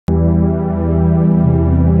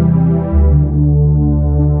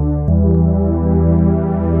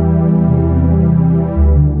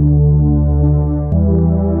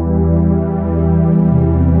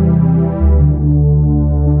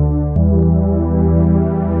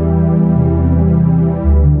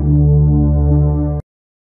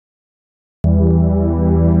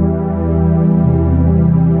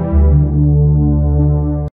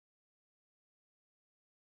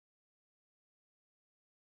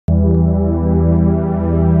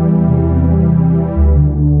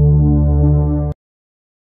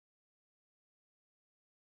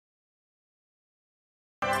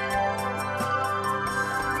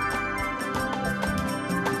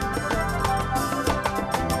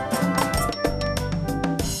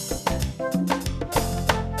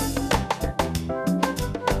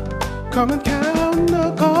Come and count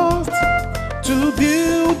the cost to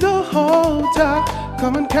build the altar.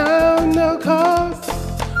 Come and count the cost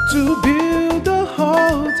to build the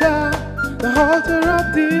altar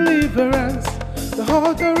of deliverance, the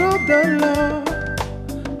altar of the Lord,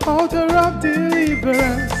 altar of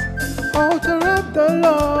deliverance, altar of the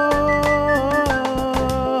Lord,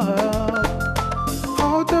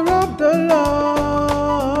 altar of the Lord.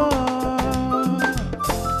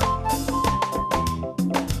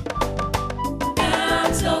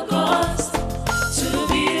 Cancel cost to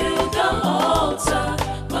build the altar.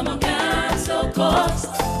 Come on, cancel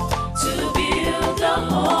cost to build the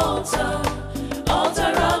altar,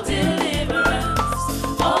 altar of deliverance,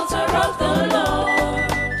 altar of the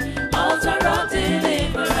Lord, altar of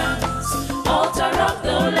deliverance, altar of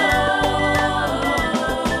the Lord,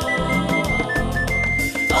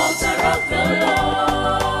 altar of the Lord.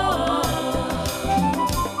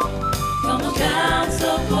 Come on,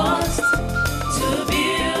 cancel cost to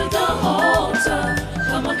build the altar.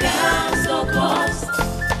 Come on, cancel cost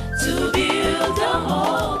to build the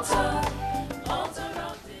altar, altar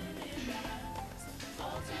of deliverance,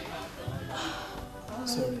 altar of the Lord.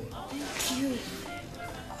 Sorry. Thank you.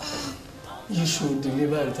 You should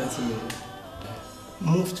deliver in 30 minutes.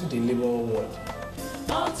 Move to the labor ward.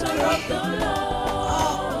 Altar of the Lord.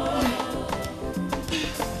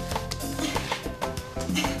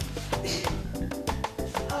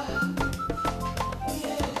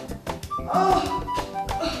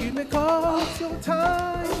 It may cost you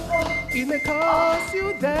time, it may cost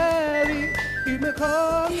you daily, it may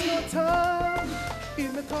cost you time,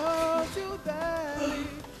 it may cost you daily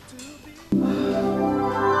to be.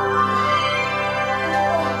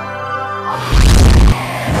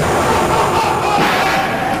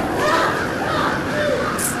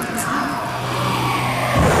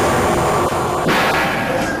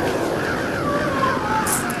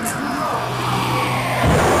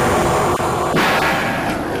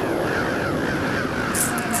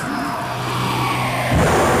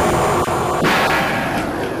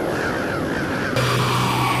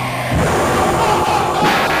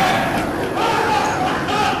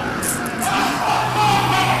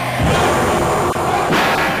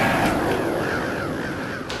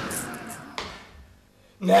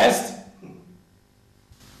 Next!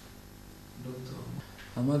 Doctor,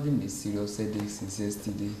 I'm having a serious headache since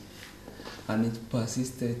yesterday and it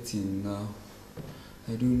persisted till now.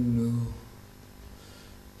 I don't know.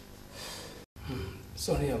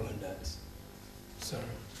 Sorry about that. Sorry.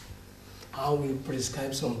 I will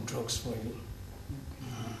prescribe some drugs for you.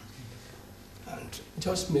 And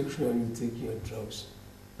just make sure you take your drugs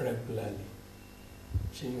regularly.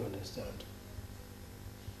 So you understand.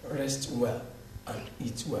 Rest well and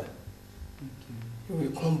eat well. You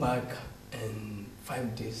will come back in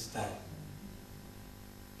 5 days' time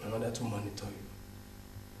in order to monitor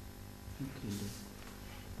you. Okay.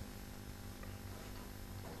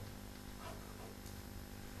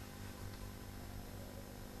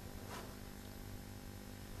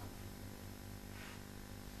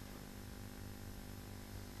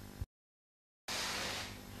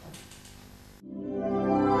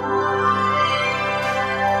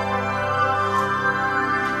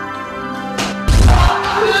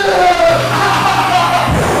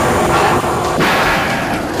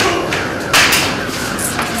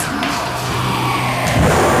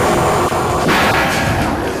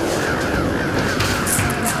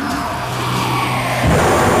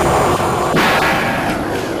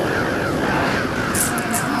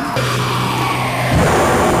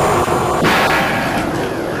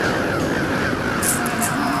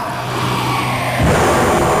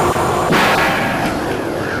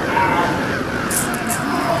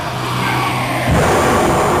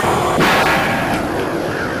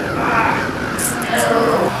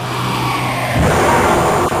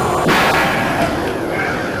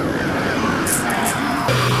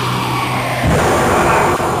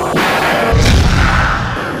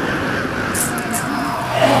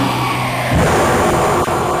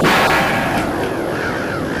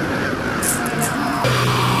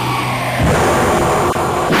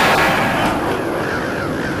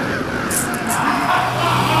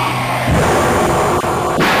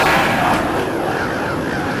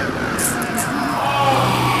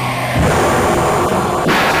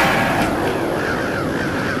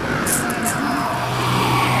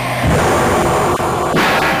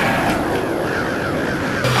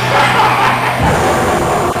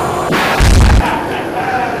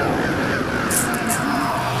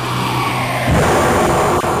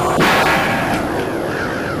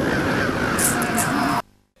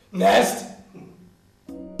 Next.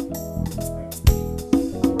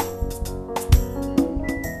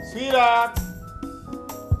 Sweetheart. sweetheart.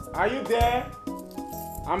 Are you there?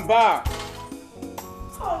 I'm back.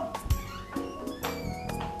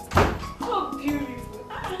 Oh, beautiful.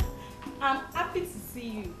 I'm happy to see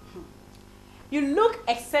you. You look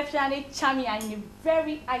exceptionally charming and in a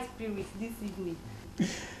very high spirit this evening.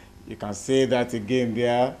 You can say that again,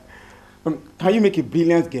 dear. Can you make a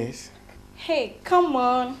brilliant guess? Hey, come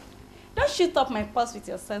on. Don't shoot up my pulse with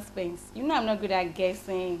your suspense. You know I'm not good at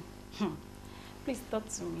guessing. Please talk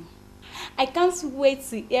to me. I can't wait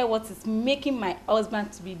to hear what is making my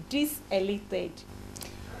husband to be this elated.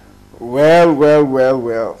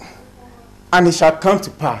 Well. And it shall come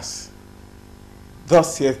to pass.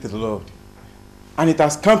 Thus saith the Lord. And it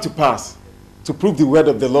has come to pass to prove the word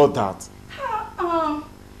of the Lord that.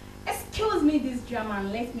 Excuse me this drama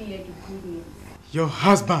and let me hear the good news. Your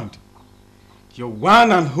husband, your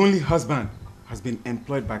one and only husband, has been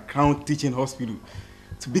employed by Crown Teaching Hospital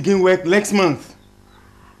to begin work next month.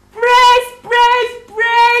 Praise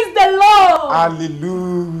the Lord!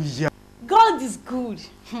 Hallelujah! God is good.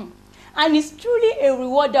 And is truly a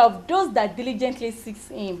rewarder of those that diligently seek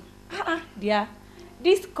him. Dear,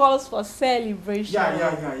 this calls for celebration.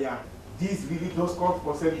 Yeah. This really does call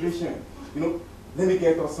for celebration. You know, let me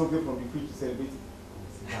get us something from the fridge to celebrate it.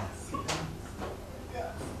 Sit down.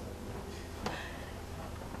 Yeah.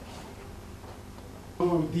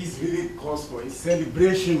 Oh, this really calls for a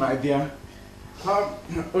celebration, my dear.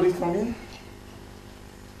 Hold it for me.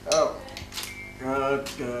 Oh, good.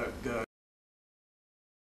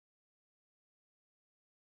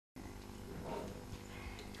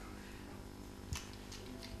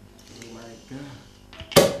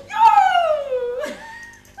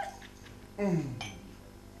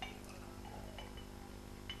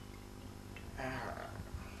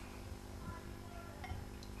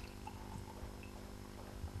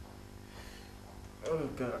 Oh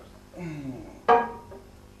God.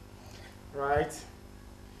 Right.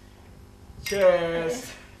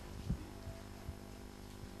 Cheers.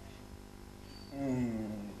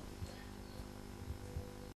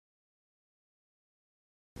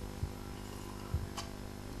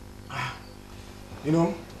 You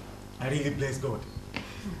know, I really bless God.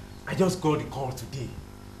 I just got the call today.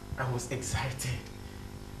 I was excited.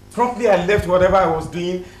 Promptly I left whatever I was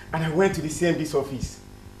doing and I went to the CMD's office.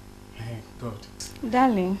 Thank God.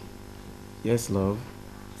 Darling. Yes, love.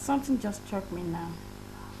 Something just struck me now.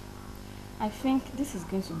 I think this is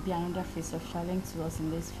going to be another phase of challenge to us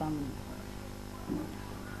in this family.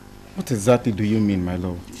 What exactly do you mean, my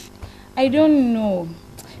love? I don't know.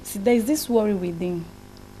 See, there is this worry within.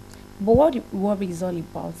 But what the worry is all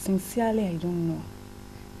about, sincerely, I don't know.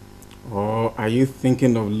 Or are you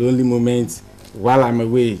thinking of lonely moments while I'm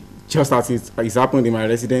away, just as it's happened in my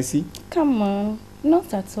residency? Come on,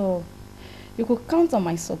 not at all. You could count on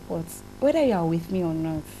my support, whether you are with me or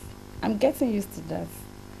not. I'm getting used to that.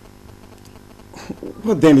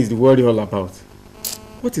 What then is the worry all about?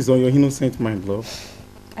 What is on your innocent mind, love?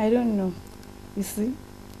 I don't know. You see,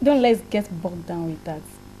 don't let's get bogged down with that.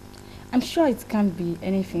 I'm sure it can't be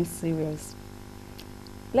anything serious.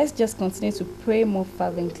 Let's just continue to pray more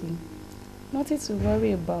fervently. Nothing to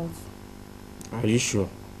worry about. Are you sure?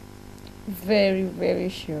 Very, very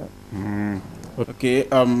sure. Okay,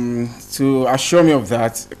 to assure me of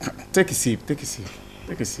that, take a sip. Just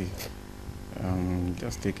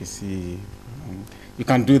take a sip. You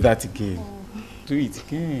can do that again. Do it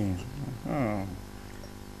again.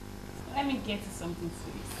 Let me get you something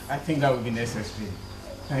sweet. I think that would be necessary.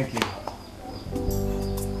 Thank you.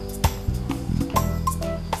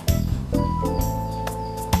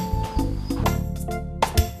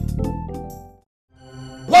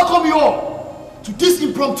 Welcome you all to this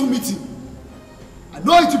impromptu meeting. I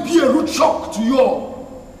know it will be a rude shock to you all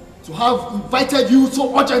to have invited you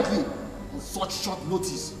so urgently on such short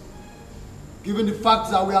notice, given the fact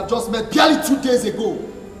that we have just met barely 2 days ago.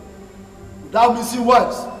 Without missing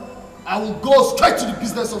words, I will go straight to the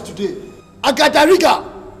business of today. Agadariga,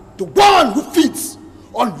 the one who feeds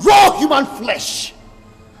on raw human flesh,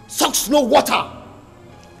 sucks no water,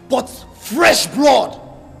 but fresh blood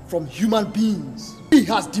from human beings. He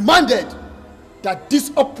has demanded that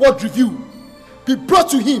this upward review be brought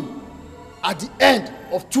to him at the end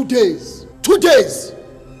of 2 days. 2 days,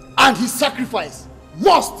 and his sacrifice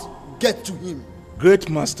must get to him. Great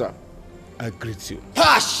master, I greet you.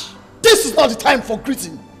 Hush! This is not the time for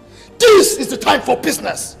greeting. This is the time for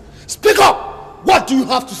business. Speak up! What do you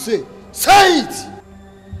have to say? Say it!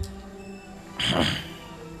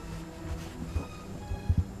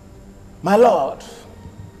 My lord,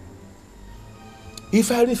 if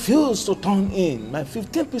I refuse to turn in my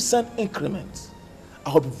 15% increment,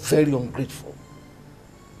 I will be very ungrateful.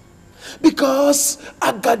 Because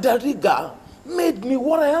Agadariga made me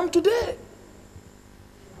what I am today.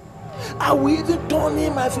 I will even turn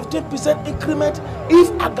in my 15% increment if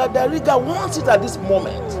Agadariga wants it at this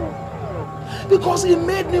moment. Because he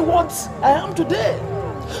made me what I am today.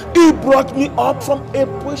 He brought me up from a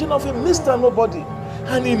position of a Mr. Nobody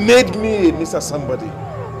and he made me a Mr. Somebody.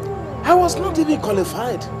 I was not even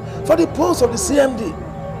qualified for the post of the CMD.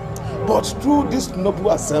 But through this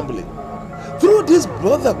noble assembly, through this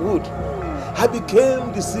brotherhood, I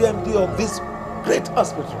became the CMD of this great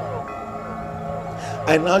hospital.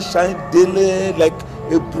 I now shine daily like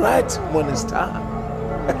a bright morning star.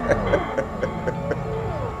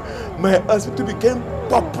 My hospital became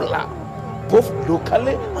popular, both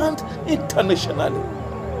locally and internationally.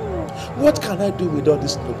 What can I do without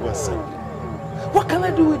this noble assembly? What can I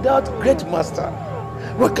do without great master?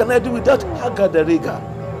 What can I do without Agadariga?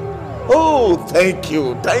 Oh, thank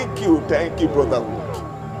you, brotherhood.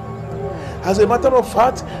 As a matter of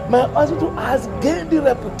fact, my hospital has gained the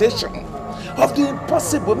reputation of the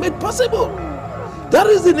impossible made possible. That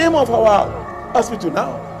is the name of our hospital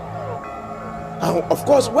now. And of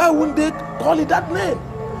course, why wouldn't they call it that name?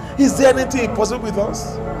 Is there anything impossible with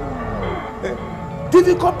us?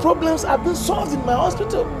 Difficult problems have been solved in my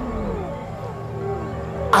hospital.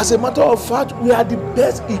 As a matter of fact, we are the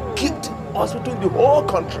best equipped hospital in the whole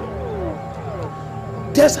country.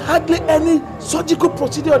 There's hardly any surgical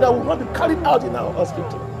procedure that will not be carried out in our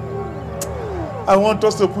hospital. I want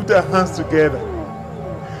us to put our hands together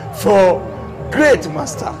for great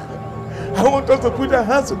master. I want us to put our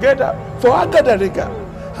hands together for Agadariga.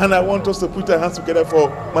 And I want us to put our hands together for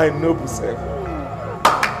my noble self.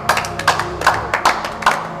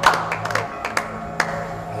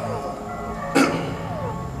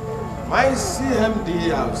 My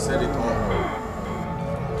CMD have said it all.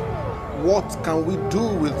 What can we do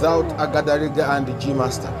without Agadariga and the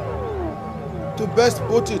G-Master? To best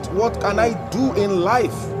put it, what can I do in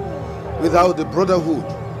life without the brotherhood?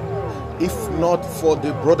 If not for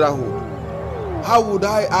the brotherhood, how would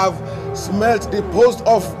I have smelt the post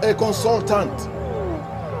of a consultant?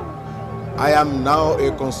 I am now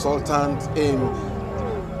a consultant in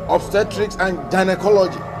obstetrics and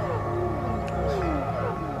gynecology.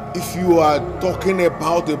 If you are talking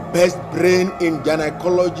about the best brain in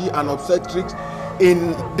gynecology and obstetrics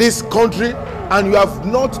in this country and you have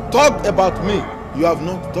not talked about me, you have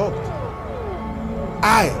not talked.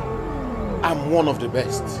 I am one of the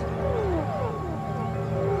best.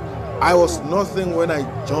 I was nothing when I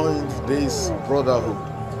joined this brotherhood.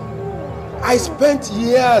 I spent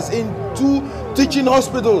years in 2 teaching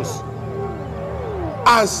hospitals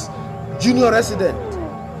as junior resident.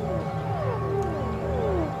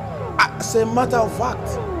 As a matter of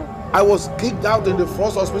fact, I was kicked out in the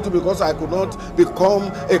first hospital because I could not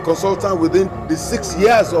become a consultant within the 6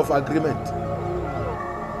 years of agreement.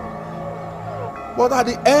 But at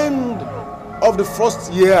the end of the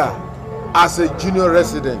first year as a junior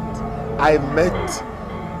resident, I met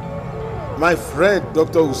my friend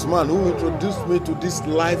Dr. Usman, who introduced me to this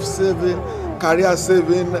life-saving,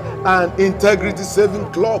 career-saving and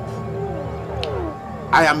integrity-saving club.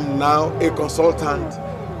 I am now a consultant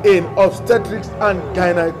in obstetrics and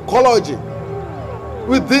gynecology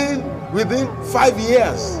within 5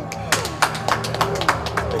 years.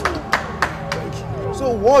 So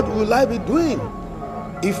what will I be doing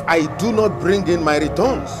if I do not bring in my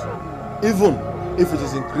returns, even if it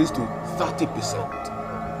is increased to 30%?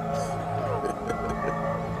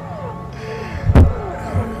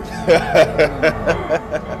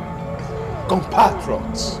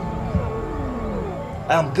 Compatriots,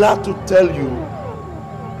 I am glad to tell you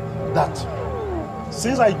that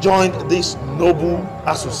since I joined this noble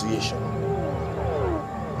association,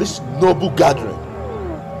 this noble gathering,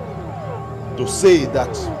 to say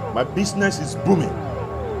that my business is booming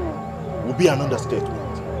will be an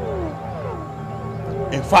understatement.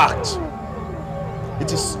 In fact,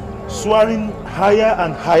 it is soaring higher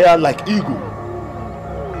and higher like eagle.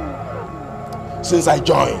 Since I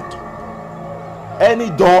joined, any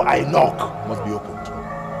door I knock must be opened.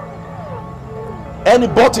 Any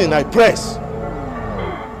button I press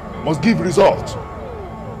must give result.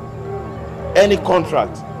 Any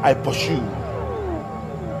contract I pursue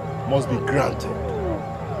must be granted.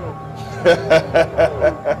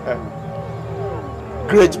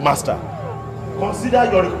 Great master, consider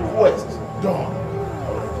your request done.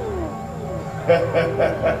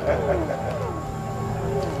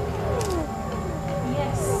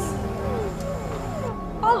 Yes.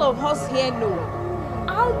 All of us here know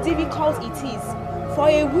how difficult it is for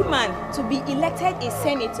a woman to be elected a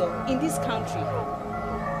senator in this country.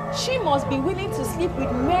 She must be willing to sleep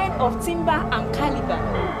with men of timber and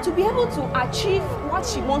caliber to be able to achieve what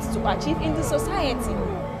she wants to achieve in the society.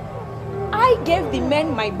 I gave the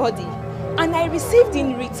men my body, and I received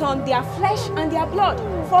in return their flesh and their blood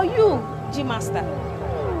for you, G-Master.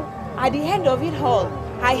 At the end of it all,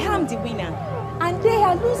 I am the winner, and they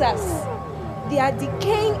are losers. They are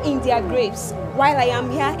decaying in their graves, while I am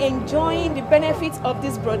here enjoying the benefits of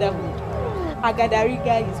this brotherhood.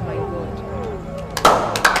 Agadariga is my God.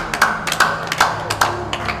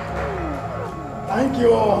 Thank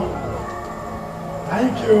you all.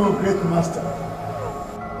 Thank you, great master.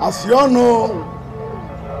 As you all know,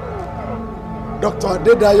 Dr.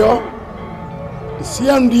 Adedayo, the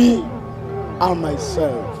CMD, and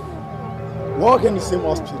myself work in the same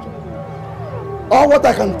hospital. All what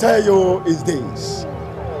I can tell you is this: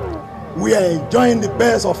 we are enjoying the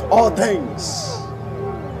best of all things.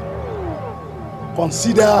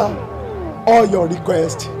 Consider all your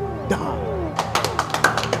requests done.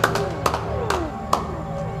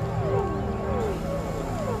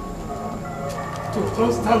 To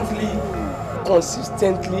constantly,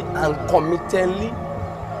 consistently, and committedly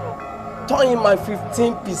turn in my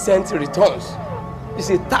 15% returns is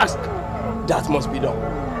a task that must be done.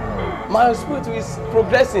 My hospital is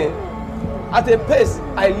progressing at a pace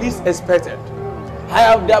I least expected. I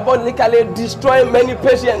have diabolically destroyed many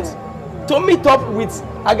patients to meet up with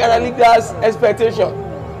Agaraliga's expectation,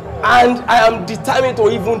 and I am determined to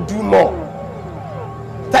even do more.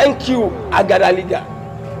 Thank you, Agaraliga.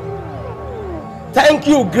 Thank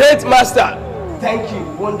you, great master. Thank you,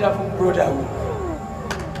 wonderful brotherhood.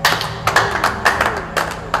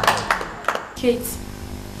 Kate,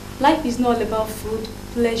 life is not all about food,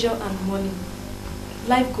 pleasure, and money.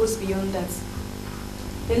 Life goes beyond that.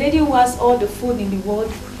 The lady who has all the food in the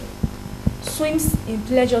world swims in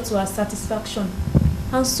pleasure to her satisfaction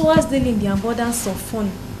and soars daily in the abundance of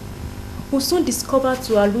fun, will soon discover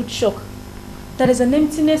to her rude shock that there is an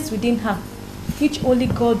emptiness within her which only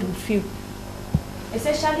God will fill.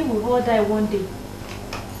 Essentially, we will all die one day.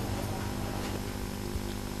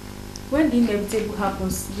 When the inevitable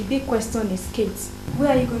happens, the big question is, Kate, where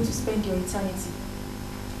are you going to spend your eternity?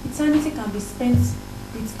 Eternity can be spent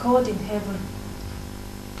with God in heaven.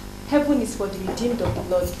 Heaven is for the redeemed of the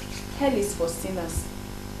Lord. Hell is for sinners.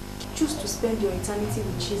 Choose to spend your eternity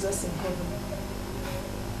with Jesus in heaven.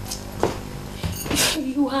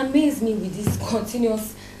 You amaze me with this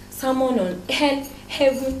continuous sermon on hell,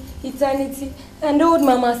 heaven, eternity, and old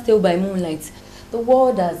mama's tale by moonlight. The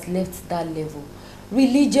world has left that level.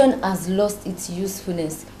 Religion has lost its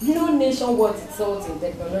usefulness. No nation worth its salt in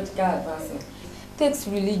technological advancement takes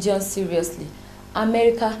religion seriously.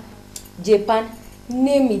 America, Japan,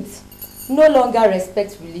 name it, no longer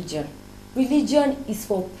respect religion. Religion is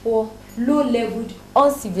for poor, low-leveled,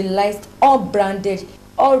 uncivilized, unbranded,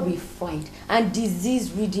 unrefined, and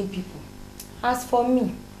disease-ridden people. As for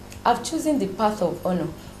me, I've chosen the path of honor,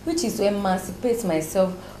 which is to emancipate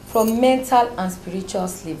myself from mental and spiritual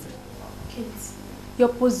slavery. Kate, your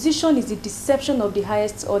position is the deception of the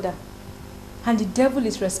highest order, and the devil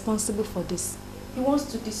is responsible for this. He wants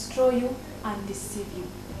to destroy you and deceive you.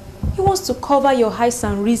 He wants to cover your eyes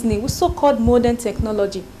and reasoning with so-called modern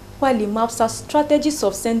technology, while he maps out strategies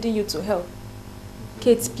of sending you to hell.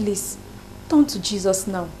 Kate, please, turn to Jesus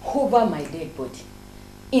now. Over my dead body.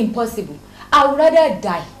 Impossible. I would rather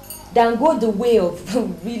die than go the way of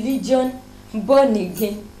religion, born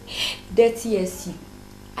again, dirty as you.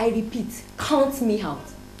 I repeat, count me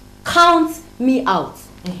out. Count me out.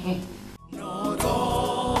 Not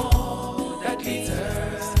all that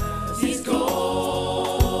glitters is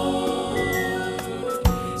gold.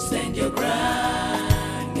 Stand your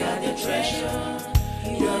ground, guard your treasure.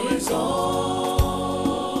 You're his own.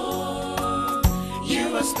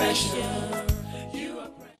 You are special. You are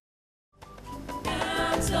precious.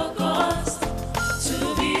 At no cost to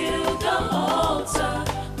build the altar.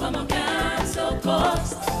 Mama can't no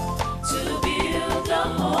cost to build the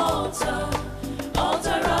altar.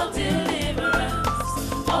 Altar of deliverance,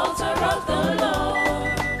 altar of the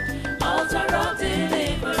Lord, altar of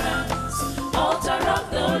deliverance, altar of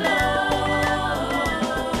the Lord,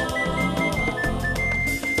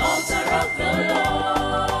 altar of the Lord.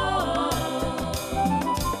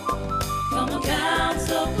 Come on, count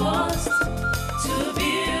the cost to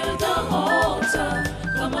build the altar.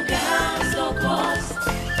 Come on, count the cost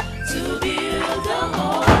to build the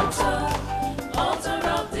altar, altar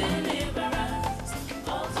of deliverance,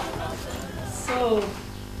 altar of the Lord. So,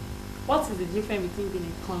 what is the difference between being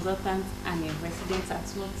a consultant and a resident at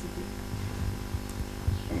work today?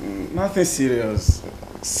 Nothing serious,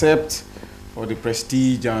 except for the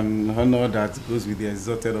prestige and honor that goes with the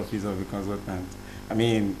exalted office of a consultant. I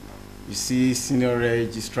mean, You see senior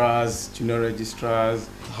registrars, junior registrars,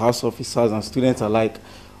 house officers and students alike,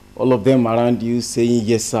 all of them around you saying,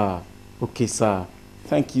 yes, sir, okay, sir,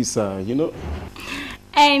 thank you, sir, you know.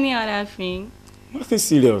 Any other thing? Nothing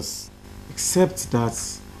serious, except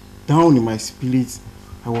that down in my spirit,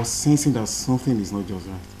 I was sensing that something is not just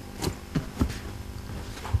right.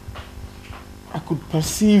 I could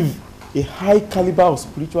perceive a high caliber of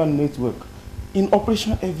spiritual network in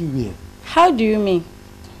operation everywhere. How do you mean?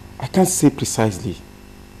 I can't say precisely.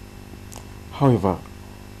 However,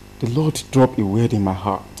 the Lord dropped a word in my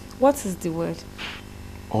heart. What is the word?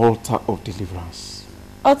 Altar of deliverance.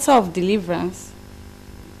 Altar of deliverance?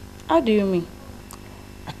 How do you mean?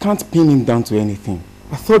 I can't pin him down to anything.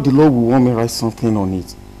 I thought the Lord would want me to write something on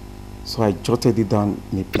it. So I jotted it down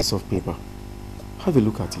in a piece of paper. Have a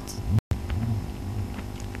look at it.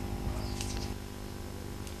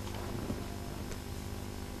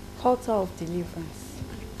 Altar of deliverance.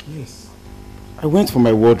 Yes. I went for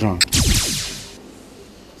my ward round.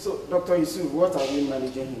 So, Dr. Yusuf, what are we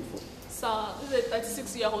managing him for? Sir, this is a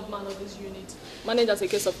 36-year-old man of this unit. Managed as a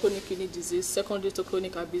case of chronic kidney disease, secondary to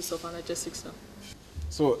chronic abuse of analgesics, sir.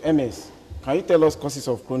 So, MS, can you tell us causes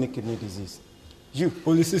of chronic kidney disease? You.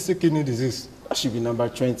 Polycystic kidney disease. That should be number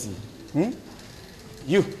 20.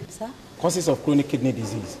 You. Sir? Causes of chronic kidney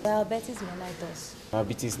disease. Diabetes mellitus.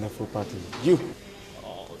 Diabetes nephropathy. You.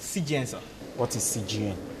 CGN, sir. What is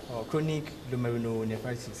CGN? Chronic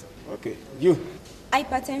glomerulonephritis. Okay. You.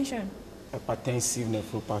 Hypertension. Hypertensive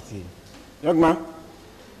nephropathy. Young man.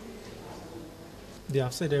 They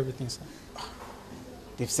have said everything, sir.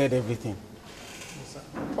 They've said everything. Yes, sir.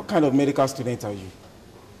 What kind of medical student are you?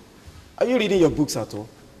 Are you reading your books at all?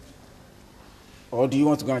 Or do you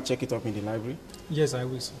want to go and check it up in the library? Yes, I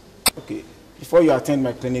will, sir. Okay. Before you attend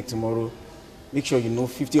my clinic tomorrow, make sure you know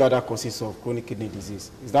 50 other causes of chronic kidney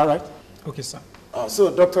disease. Is that right? Okay, sir.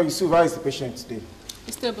 So, Dr. Yusuf, how is the patient today?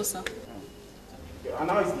 It's stable, sir. And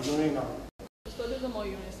how is the urine now? It's a little more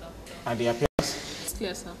urine, sir. And the appearance? It's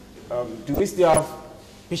clear, sir. Do we still have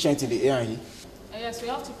patients in the A&E? Yes, we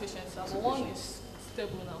have 2 patients, sir, but one is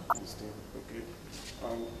stable now. Stable, okay.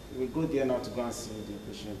 We'll go there now to go and see the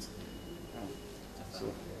patient. So,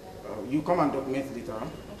 you come and document later, huh?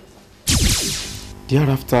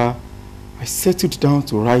 Thereafter, I settled down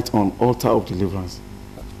to write on altar of deliverance.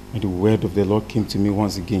 And the word of the Lord came to me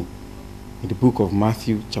once again in the book of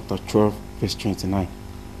Matthew chapter 12 verse 29.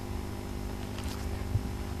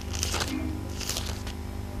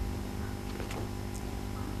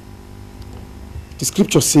 The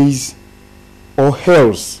scripture says, or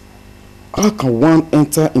else, how can one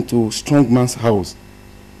enter into a strong man's house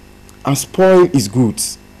and spoil his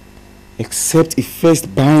goods, except he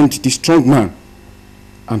first bind the strong man,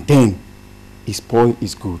 and then he spoil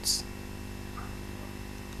his goods.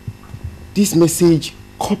 This message,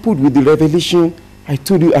 coupled with the revelation I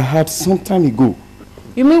told you I had some time ago.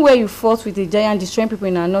 You mean where you fought with the giant destroying people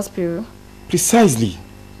in our hospital? Precisely.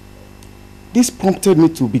 This prompted me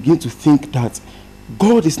to begin to think that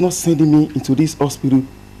God is not sending me into this hospital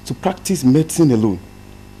to practice medicine alone.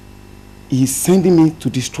 He is sending me to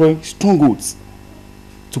destroy strongholds,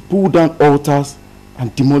 to pull down altars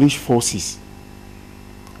and demolish forces.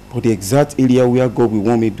 But the exact area where God will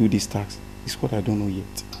want me to do this task is what I don't know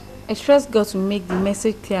yet. I trust God to make the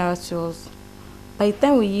message clearer to us. By the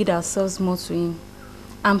time we yield ourselves more to Him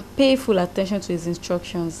and pay full attention to His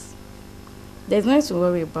instructions, there's nothing to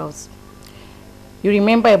worry about. You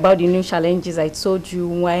remember about the new challenges I told you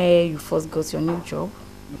when you first got your new job?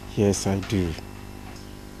 Yes, I do.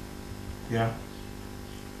 Yeah.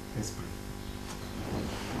 Let's pray.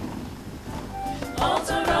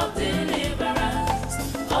 Altar of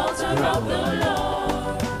deliverance, altar of the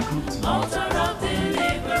Lord, altar of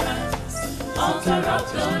deliverance, altar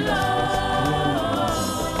of the Lord,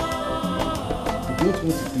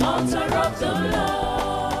 altar of the Lord.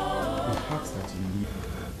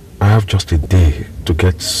 I have just a day to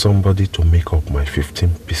get somebody to make up my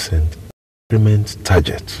 15% increment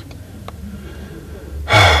target.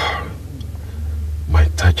 My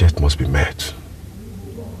target must be met.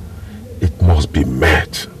 It must be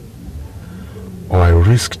met, or I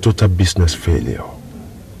risk total business failure.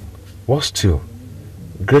 What still,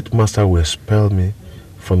 Great Master will expel me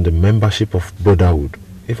from the membership of Brotherhood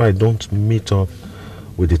if I don't meet up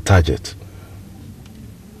with the target.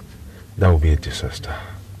 That will be a disaster.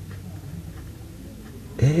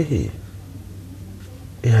 Hey,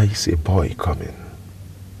 here is a boy coming.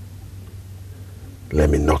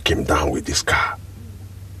 Let me knock him down with this car.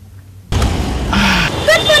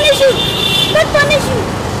 God punish you! God punish you!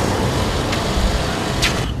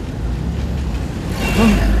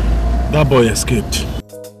 That boy escaped.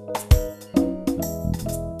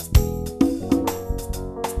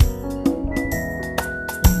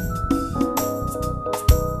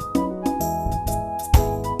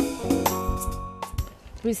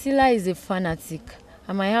 Priscilla is a fanatic.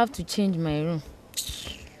 I might have to change my room.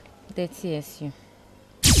 Dirty SU.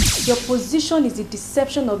 Your position is the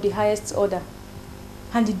deception of the highest order.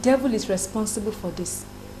 And the devil is responsible for this.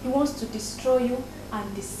 He wants to destroy you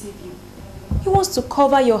and deceive you. He wants to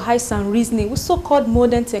cover your eyes and reasoning with so-called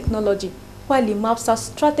modern technology, while he maps out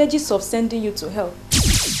strategies of sending you to hell.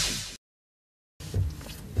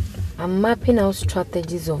 I'm mapping out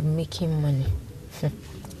strategies of making money.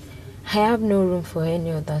 I have no room for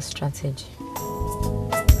any other strategy.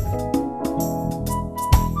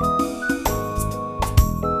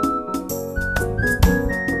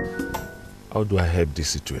 How do I help this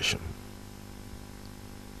situation?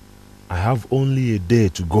 I have only a day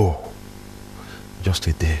to go. Just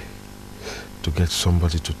a day to get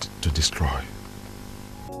somebody to destroy.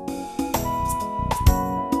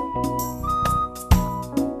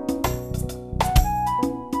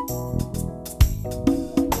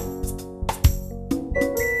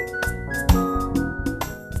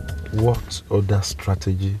 What other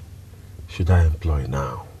strategy should I employ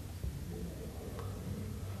now?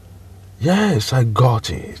 Yes, I got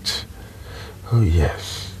it. Oh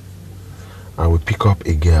yes. I will pick up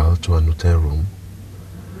a girl to an hotel room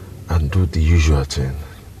and do the usual thing.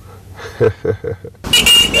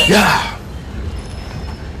 Yeah!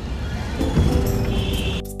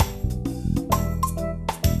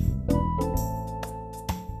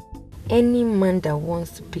 Any man that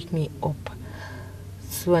wants to pick me up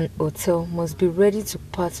to an hotel must be ready to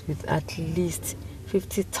part with at least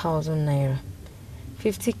 50,000 naira.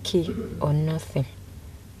 50k or nothing.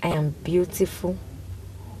 I am beautiful,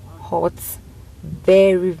 hot,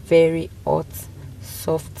 very, very hot,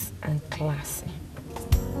 soft and classy.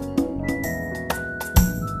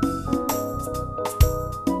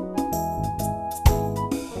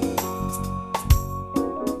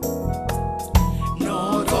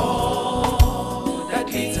 Not all that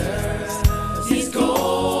glitters is gold.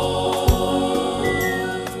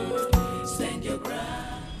 Stand your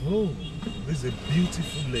ground. Oh, this is a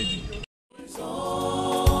beautiful lady.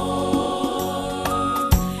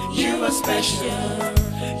 You are special,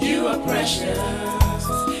 you are precious,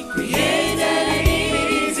 created in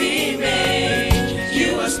His image.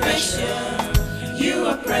 You are special, you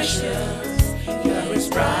are precious, your His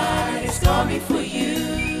bride is coming for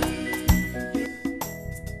you.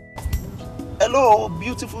 Hello,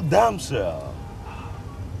 beautiful damsel.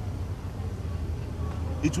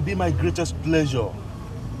 It will be my greatest pleasure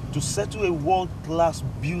to settle a world-class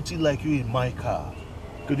beauty like you in my car.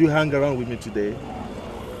 Could you hang around with me today?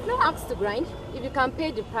 No axe to grind if you can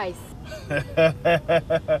pay the price.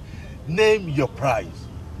 Name your price.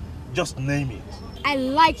 Just name it. I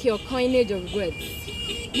like your coinage of words.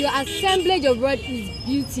 Your assemblage of words is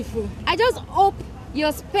beautiful. I just hope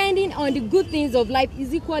your spending on the good things of life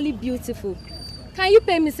is equally beautiful. Can you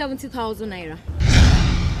pay me 70,000 naira?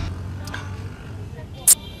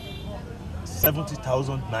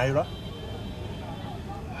 70,000 naira?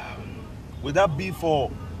 Would that be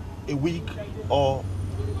for a week or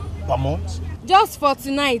per month? Just for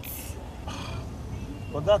tonight.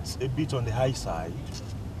 But that's a bit on the high side.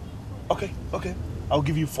 Okay. I'll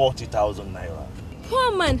give you 40,000 naira.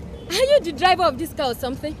 Poor man, are you the driver of this car or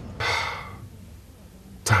something?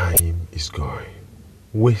 Time is going.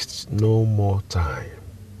 Waste no more time.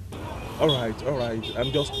 All right.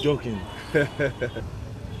 I'm just joking.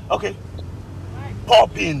 Okay.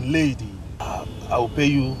 Pop in, lady. I'll pay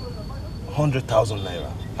you 100,000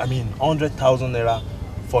 naira. I mean 100,000 naira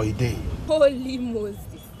for a day. Holy Moses.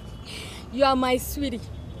 You are my sweetie.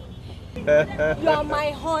 You are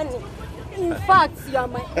my honey. In fact, you are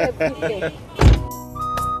my everything.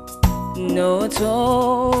 Not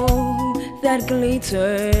all that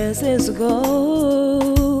glitters is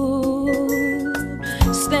gold.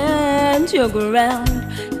 Stand your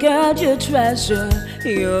ground, guard your treasure,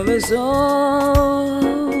 you're his own.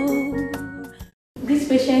 This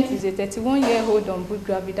patient is a 31-year-old on boot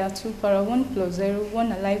gravida 2 para 1+0,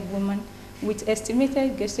 1 alive woman with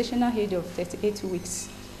estimated gestational age of 38 weeks,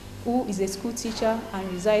 who is a school teacher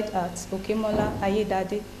and resides at Okemola,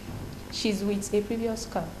 Ayedade. She's with a previous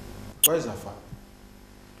car. Where is her father?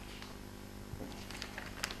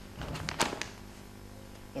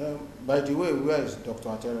 By the way, where is Dr.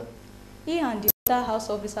 Atere? He and the other house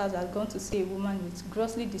officers are gone to see a woman with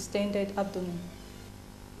grossly distended abdomen.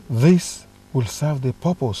 This will serve the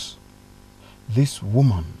purpose. This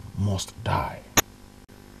woman must die.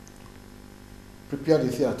 Prepare the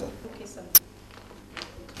theater. Okay, sir.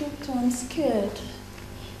 Doctor, I'm scared.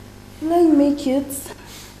 Will I make it?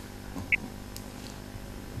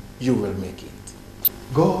 You will make it.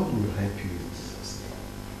 God will help you, sister.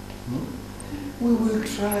 We will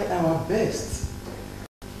try our best.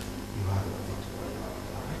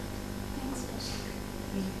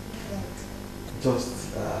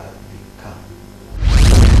 Just be calm.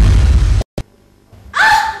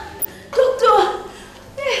 Doctor!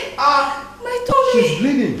 Hey, my tummy! She's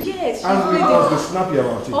bleeding. Yes, she's and bleeding. we must be snappy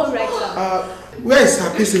about it. All right, sir. Where is her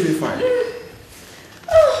PCV file?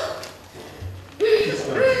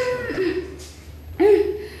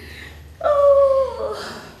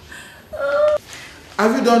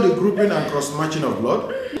 Have you done the grouping and cross-matching of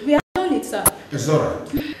blood? We have done it, sir. It's all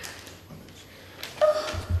right.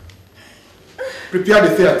 Prepare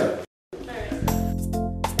the theater.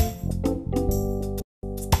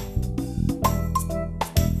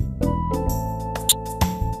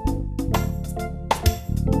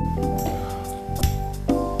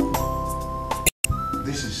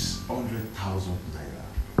 This is 100,000 naira.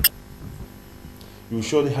 You will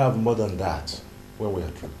surely have more than that when we are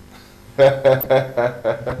through.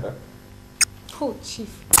 Oh, Chief,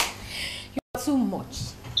 you are too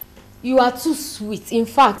much. You are too sweet. In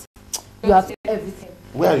fact, you have everything.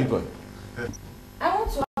 Where are you going? I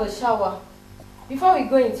want to have a shower before we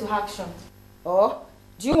go into action. Or,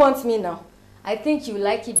 do you want me now? I think you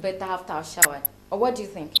like it better after our shower. Or what do you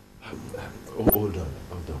think? Oh, hold on.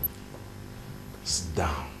 Sit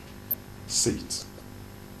down. Sit.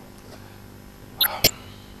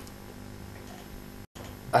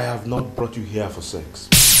 I have not brought you here for sex.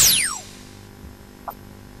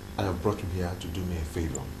 I have brought you here to do me a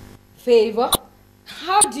favor. Favor?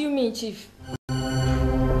 How do you mean, Chief?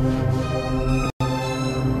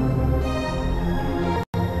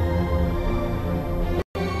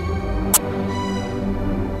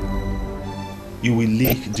 You will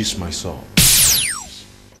lick this my soul.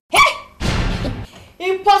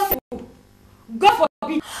 Impossible! God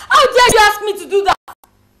forbid! How dare you ask me to do that?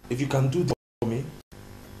 If you can do that for me,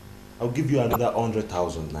 I'll give you another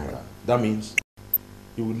 100,000 naira. That means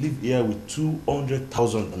you will live here with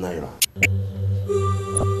 200,000 naira.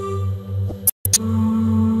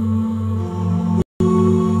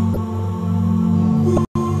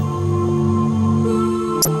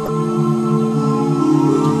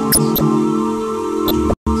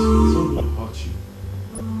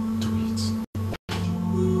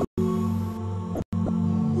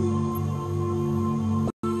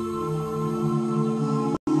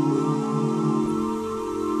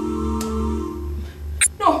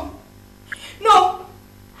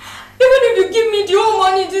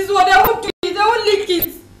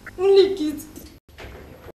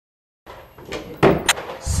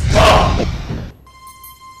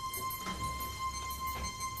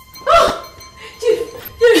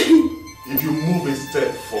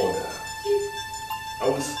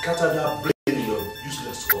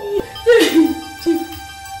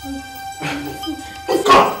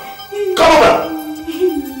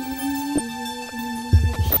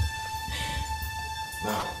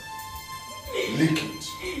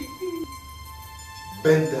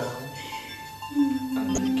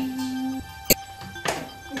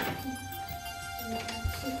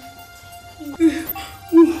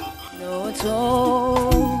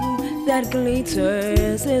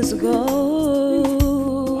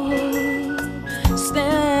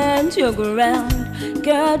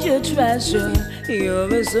 Treasure,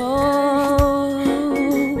 you're a soul.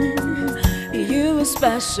 You are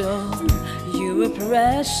special, you are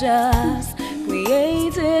precious,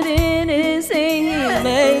 created in His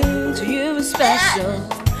image. You are special,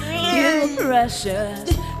 you are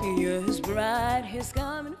precious, you're His bride, His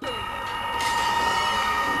coming.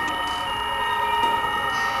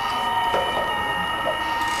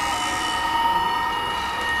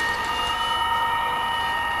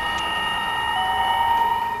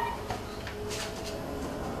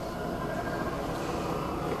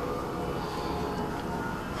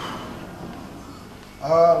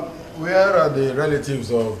 Where are the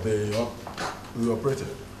relatives of the who operated?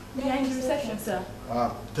 They are in the reception, sir.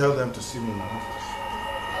 Tell them to see me in my office.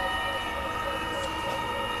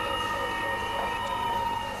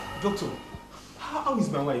 Doctor, how is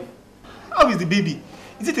my wife? How is the baby?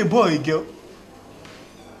 Is it a boy or a girl?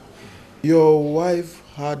 Your wife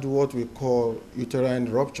had what we call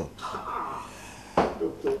uterine rupture.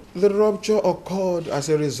 The rupture occurred as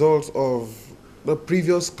a result of the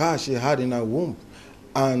previous scar she had in her womb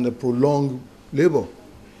and the prolonged labor.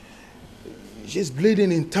 She's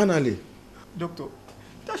bleeding internally. Doctor,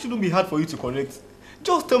 that shouldn't be hard for you to correct.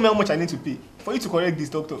 Just tell me how much I need to pay for you to correct this,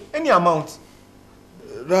 doctor. Any amount.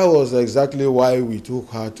 That was exactly why we took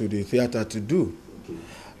her to the theater to do.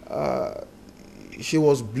 She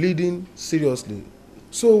was bleeding seriously.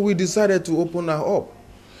 So we decided to open her up.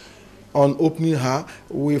 On opening her,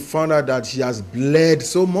 we found out that she has bled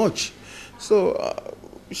so much. So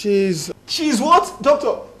she's... She's what?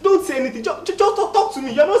 Doctor, don't say anything. Just talk to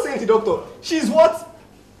me. You're not saying empty, doctor. She's what?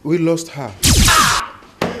 We lost her.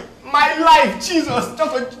 My life, Jesus.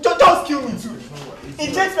 Doctor, just kill me too.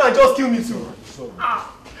 Inject me and just kill me too.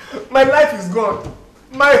 My life is gone.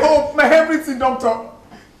 My hope, my everything, doctor.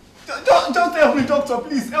 Just help me, doctor.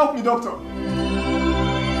 Please, help me, doctor.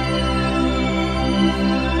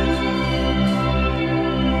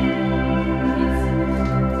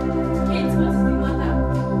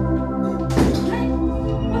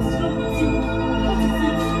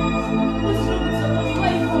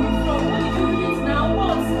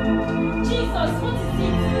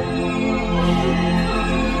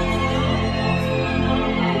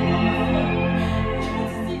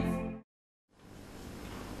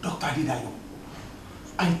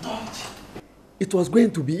 I thought it was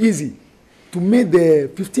going to be easy to make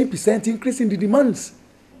the 15% increase in the demands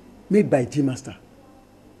made by G-Master.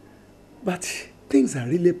 But things are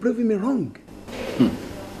really proving me wrong.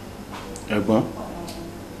 Egbon,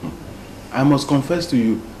 I must confess to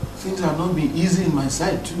you, things have not been easy in my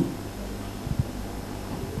side too.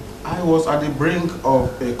 I was at the brink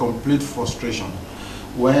of a complete frustration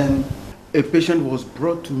when a patient was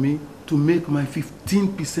brought to me to make my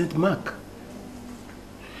 15% mark.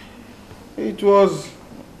 It was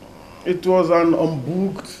an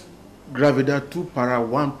unbooked Gravida 2 para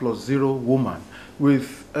 1+0 woman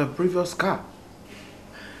with a previous scar.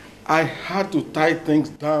 I had to tie things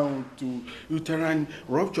down to uterine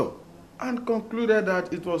rupture and concluded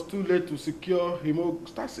that it was too late to secure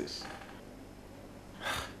hemostasis.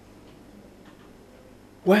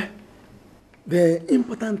 Well, the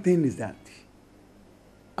important thing is that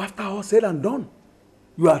after all said and done,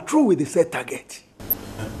 you are through with the set target.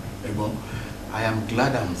 Egbon, I am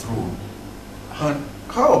glad I'm through. And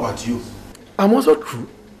how about you? I'm also true.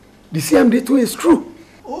 The CMD too is true.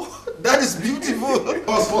 Oh, that is beautiful.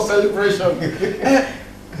 Cause for celebration.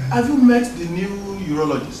 Have you met the new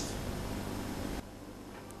urologist?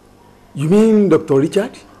 You mean Dr.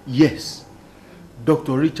 Richard? Yes,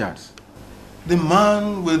 Dr. Richards. The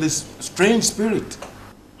man with this strange spirit.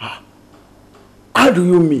 How do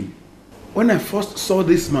you mean? When I first saw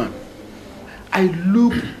this man, I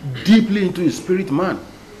looked deeply into his spirit man,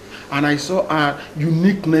 and I saw a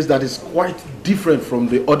uniqueness that is quite different from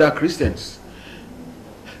the other Christians.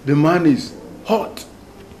 The man is hot,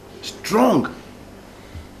 strong,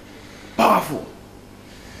 powerful.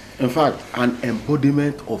 In fact, an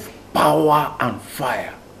embodiment of power and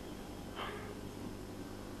fire.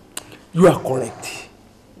 You are correct.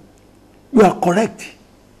 You are correct.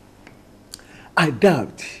 I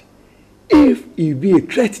doubt if it be a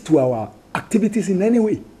threat to our activities in any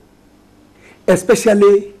way,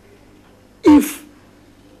 especially if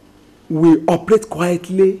we operate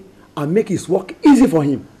quietly and make his work easy for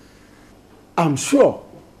him. I'm sure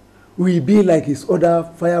we'll be like his other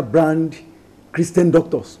firebrand Christian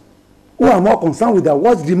doctors who are more concerned with their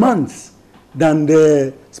world's demands than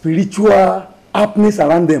the spiritual happiness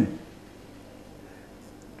around them.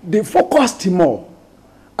 They focus more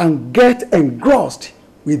and get engrossed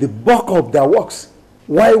with the bulk of their works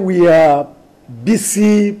while we are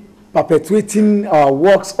busy perpetuating our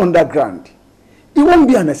works underground. It won't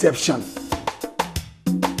be an exception.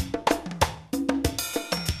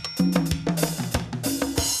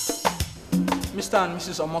 Mr. and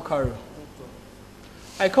Mrs. Omokaro,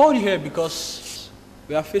 I called you here because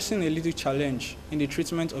we are facing a little challenge in the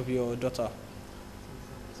treatment of your daughter.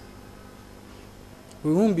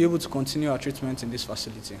 We won't be able to continue our treatment in this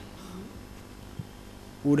facility.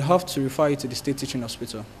 We would have to refer you to the state teaching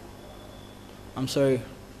hospital. I'm sorry,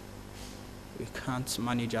 we can't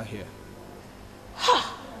manage her here.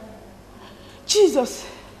 Jesus!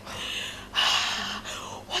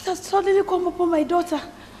 What has suddenly come upon my daughter?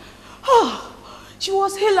 Oh, she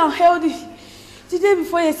was hale and healthy the day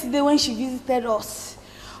before yesterday when she visited us.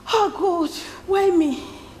 Oh God, why me?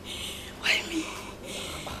 Why me?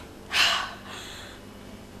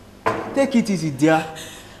 Take it easy, dear.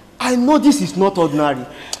 I know this is not ordinary,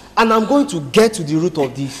 and I'm going to get to the root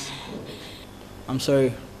of this. I'm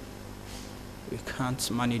sorry, we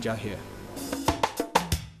can't manage her here.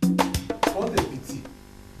 What a pity.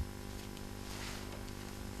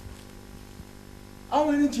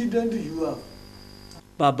 How many children do you have?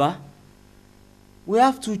 Baba, we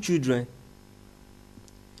have 2 children.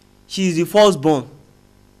 She is the firstborn.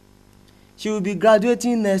 She will be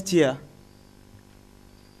graduating next year.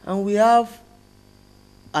 And we have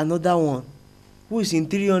another one who is in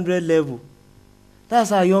 300 level.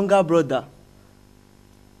 That's our younger brother.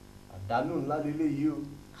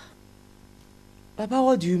 Papa,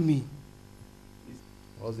 what do you mean?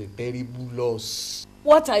 It was a terrible loss.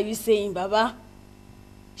 What are you saying, Baba?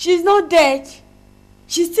 She's not dead.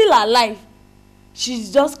 She's still alive.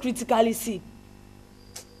 She's just critically sick.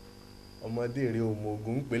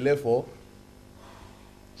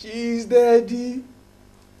 She's dead.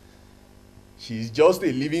 She's just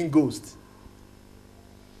a living ghost.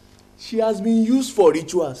 She has been used for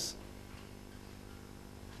rituals.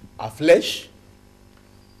 Her flesh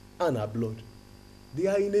and her blood, they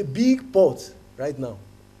are in a big pot right now.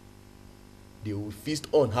 They will feast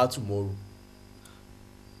on her tomorrow.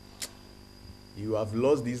 You have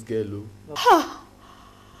lost this girl, oh.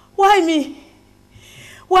 Why me?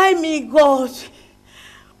 Why me, God?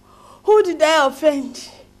 Who did I offend?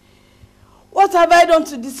 What have I done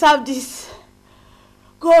to deserve this?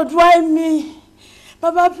 God, why me?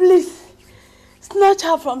 Baba, please, snatch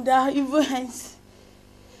her from their evil hands.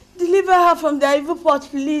 Deliver her from their evil pot,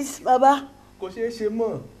 please, Baba.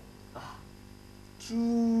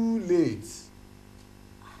 Too late.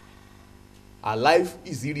 Her life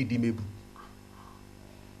is irredeemable.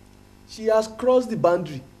 She has crossed the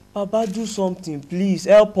boundary. Baba, do something, please.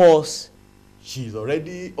 Help us. She is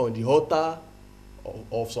already on the altar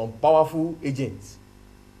of some powerful agents.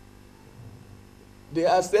 They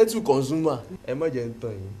are said to consume her.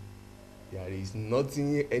 There is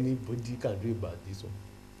nothing anybody can do about this one.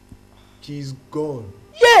 She is gone.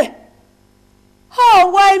 Yeah.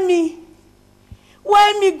 Oh, why me?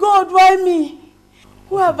 Why me, God? Why me?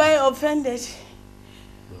 Who have I offended?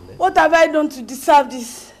 What have I done to deserve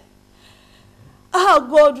this? Oh,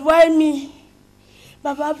 God, why me?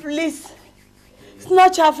 Baba, please,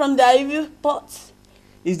 snatch her from the evil pot.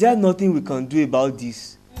 Is there nothing we can do about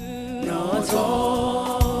this? Not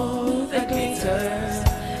all that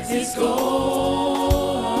glitters is gold.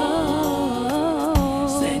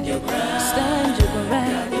 Stand your ground,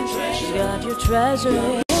 guard your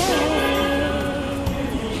treasure.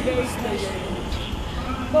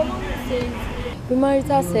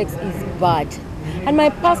 Premarital sex is bad, and my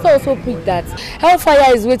pastor also preached that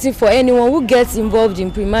hellfire is waiting for anyone who gets involved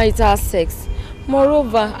in premarital sex.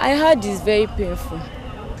 Moreover, I heard it's very painful.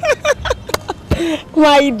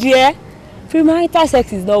 My dear, premarital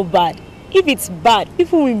sex is not bad. If it's bad,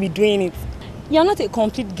 people will be doing it. You're not a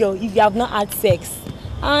complete girl if you have not had sex.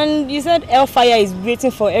 And you said hellfire is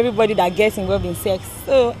waiting for everybody that gets involved in sex.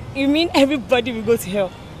 So, you mean everybody will go to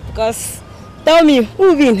hell? Because, tell me, who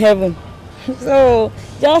will be in heaven? So,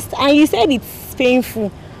 and you said it's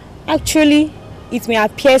painful. Actually, it may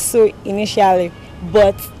appear so initially,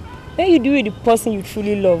 but when you do it with the person you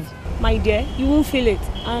truly love, my dear, you won't feel it.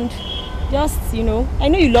 And just, I know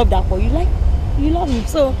you love that boy. You love him.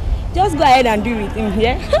 So, just go ahead and do it with him,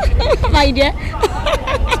 yeah? My dear.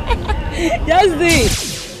 Just do it.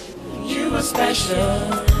 You are special.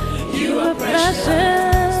 You are precious.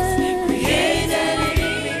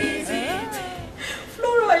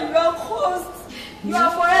 Flora, you are cursed. You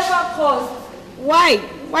are forever cursed. Why?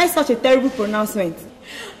 Why such a terrible pronouncement?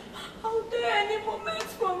 How dare any moment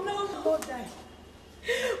from now God die?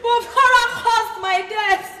 But Flora caused my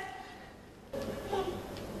death.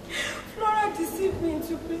 Flora deceived me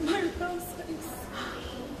into premarital sex.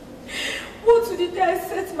 What to the day I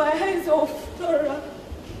set my eyes on Flora?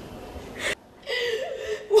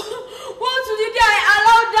 What to the day I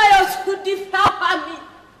allowed Dio to devour me?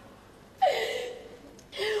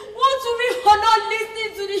 What to me for not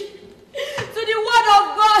listening to the word of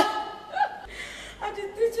God and the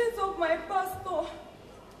teachings of my pastor?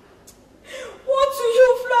 What to you,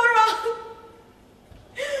 Flora?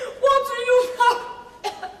 What to you, Flora?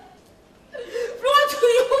 What to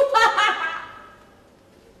you?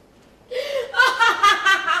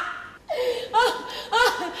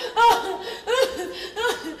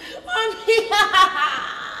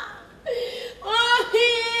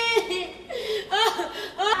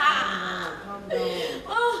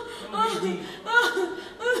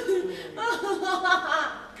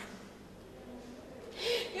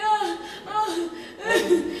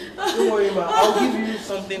 Don't worry, ma. I'll give you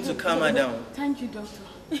something to calm her down. Thank you, doctor.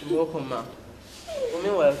 You're welcome, ma.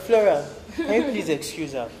 Meanwhile, Flora, can you please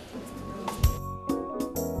excuse her?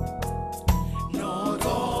 Not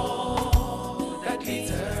all that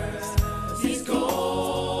glitters is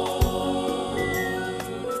gold.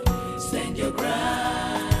 Stand your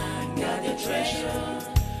ground, guard your treasure.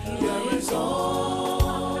 You're his own.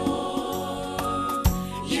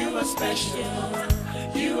 You are special.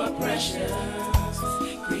 You are precious.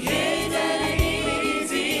 Created in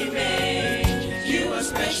His image. You are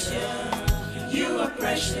special. You are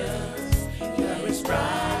precious. You are His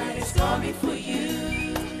bride is coming for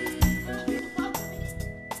you.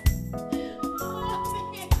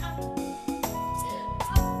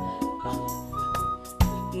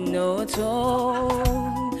 Not all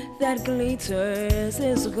that glitters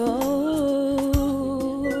is gold.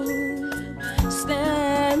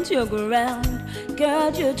 your ground,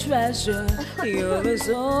 guard your treasure. You're his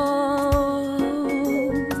own.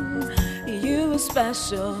 You are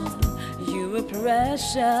special, you are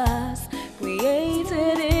precious,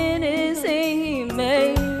 created in his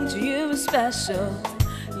image. You are special,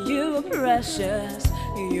 you are precious,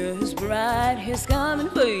 you're his bride, he's coming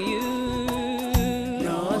for you.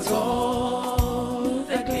 Not all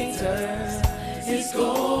that glitters is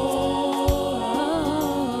gold.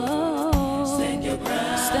 Stand your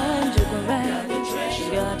ground,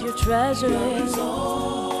 guard your treasure.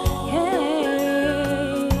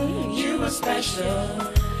 Hey, you are special,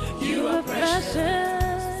 you are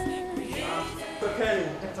precious. Okay,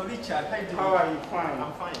 Dr. Richard, how are you? Fine.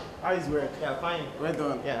 I'm fine. How is work? Yeah, fine. Well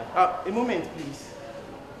done. Yeah. A moment, please.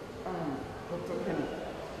 Dr. Kenny,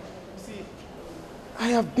 you see, I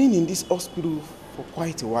have been in this hospital for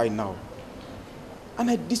quite a while now, and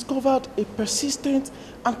I discovered a persistent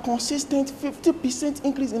and consistent 50%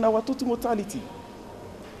 increase in our total mortality.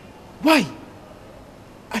 Why?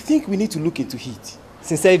 I think we need to look into it.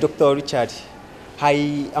 Sincerely, Dr. Richard,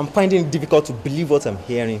 I am finding it difficult to believe what I'm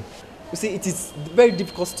hearing. You see, it is very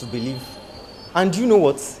difficult to believe. And you know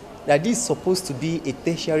what? That this is supposed to be a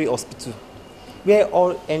tertiary hospital where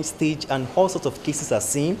all end stage and all sorts of cases are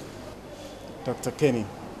seen. Dr. Kenny,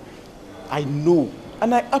 I know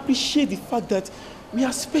and I appreciate the fact that we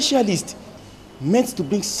are specialists meant to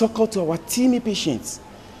bring succor to our teamy patients.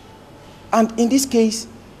 And in this case,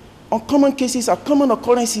 uncommon cases are common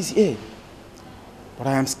occurrences here. But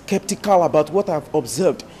I am skeptical about what I have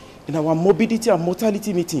observed in our morbidity and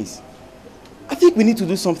mortality meetings. I think we need to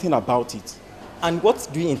do something about it. And what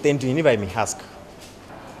do you intend doing, if I may ask?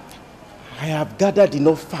 I have gathered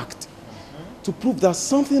enough fact to prove that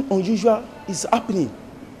something unusual is happening.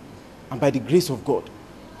 And by the grace of God,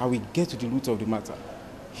 I will get to the root of the matter.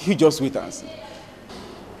 You just wait and see.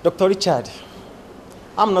 Dr. Richard,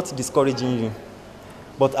 I'm not discouraging you,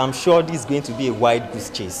 but I'm sure this is going to be a wild goose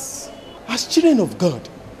chase. As children of God,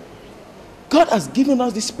 God has given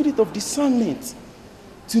us the spirit of discernment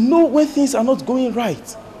to know when things are not going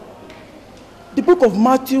right. The book of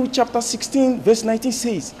Matthew chapter 16 verse 19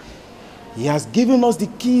 says, He has given us the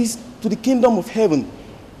keys to the kingdom of heaven.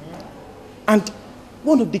 And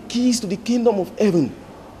one of the keys to the kingdom of heaven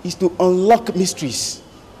is to unlock mysteries.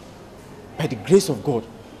 By the grace of God,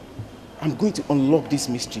 I'm going to unlock these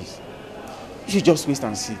mysteries. You should just wait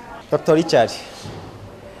and see. Dr. Richard,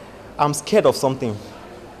 I'm scared of something.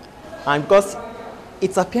 And because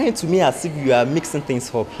it's appearing to me as if you are mixing things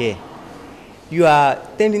up here. You are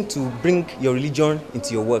tending to bring your religion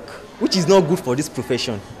into your work, which is not good for this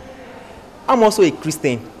profession. I'm also a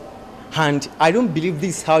Christian, and I don't believe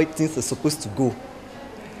this is how things are supposed to go.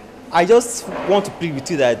 I just want to plead with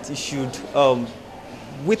you that you should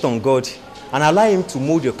wait on God and allow Him to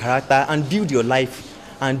mold your character and build your life,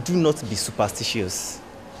 and do not be superstitious.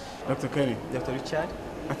 Dr. Kenny. Dr. Richard?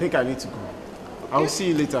 I think I need to go. Okay. I will see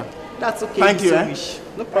you later. That's okay. Thank you.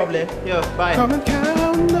 No problem. Yeah, bye. Come and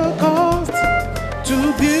count the cost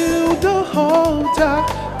to build the altar.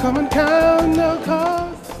 Come and count the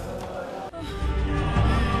cost.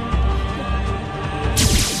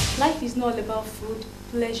 Life is not all about food,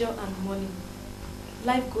 pleasure, and money.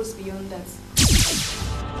 Life goes beyond that.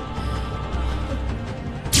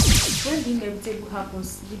 When the inevitable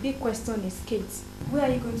happens, the big question is, Kate, where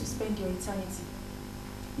are you going to spend your eternity?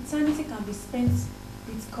 Eternity can be spent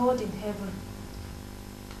with God in heaven.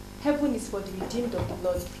 Heaven is for the redeemed of the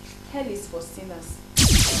Lord. Hell is for sinners.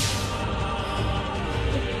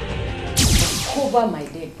 Cover my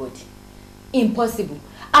dead body. Impossible.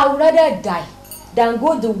 I would rather die than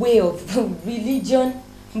go the way of religion,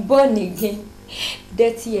 born again,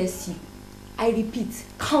 dirty SU. I repeat,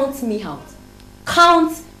 count me out.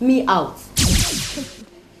 Count me out.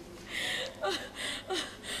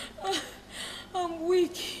 I'm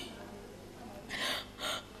weak.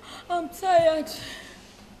 I'm tired.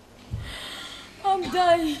 I'm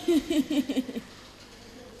dying.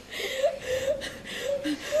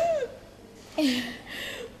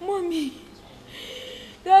 Mommy,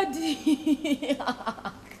 Daddy,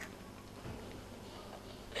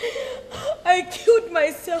 I killed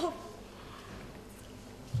myself.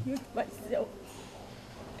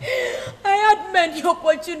 I had many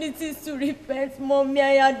opportunities to repent, Mommy.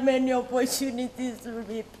 I had many opportunities to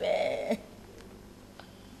repent.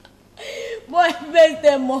 But I messed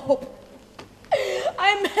them up.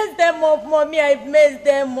 I messed them up, Mommy. I messed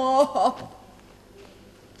them up.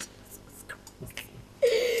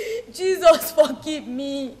 Jesus, forgive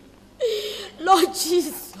me. Lord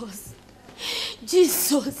Jesus.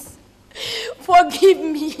 Jesus, forgive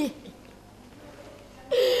me.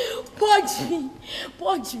 Purge me.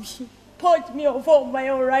 Purge me. purge me of all my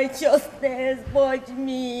unrighteousness. Purge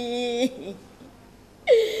me.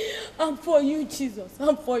 I'm for you, Jesus.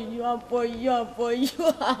 I'm for you. I'm for you. I'm for you.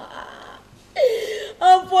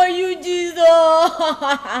 I'm for you, Jesus.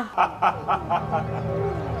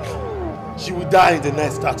 She will die in the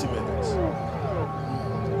next 30 minutes.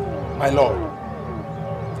 My Lord,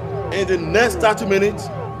 in the next 30 minutes,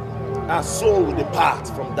 her soul will depart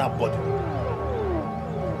from that body.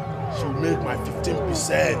 She will make my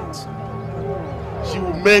 15%. She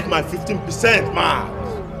will make my 15% mark.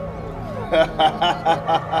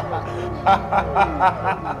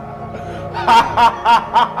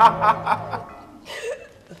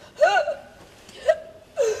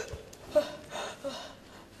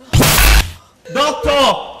 Doctor!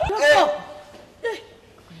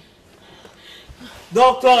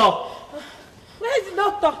 Doctor! Where is the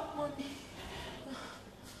doctor?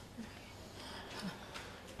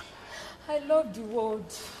 I love the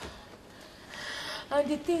world and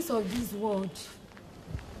the things of this world.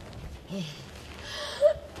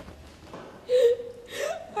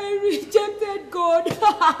 I rejected God.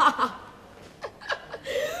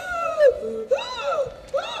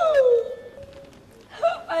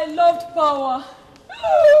 I loved power,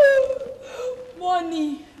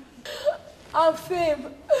 money, and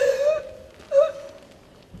fame.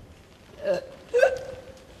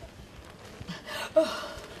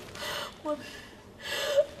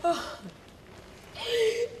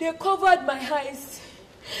 They covered my eyes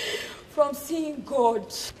from seeing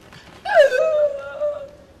God.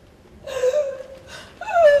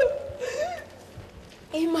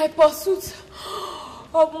 In my pursuit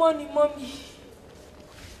of money, mommy.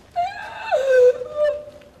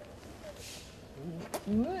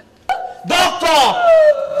 Doctor!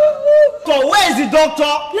 So where is the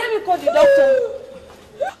doctor? Let me call the doctor.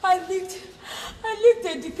 I licked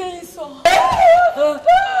a decaying son.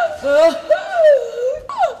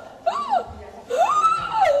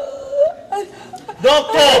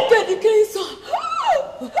 Doctor! I licked a decaying son.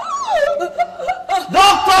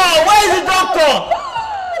 Doctor! Where is the doctor?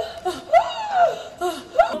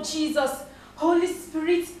 Jesus, Holy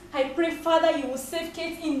Spirit, I pray, Father, you will save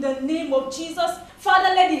Kate in the name of Jesus.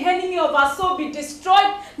 Father, let the enemy of our soul be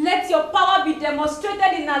destroyed. Let your power be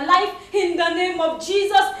demonstrated in our life in the name of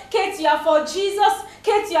Jesus. Kate, you are for Jesus.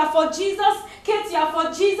 Kate, you are for Jesus. Kate, you are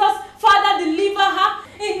for Jesus. Father, deliver her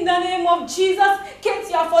in the name of Jesus. Kate,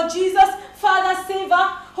 you are for Jesus. Father, save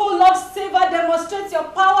her. Oh Lord, save her. Demonstrate your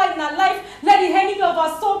power in our life. Let the enemy of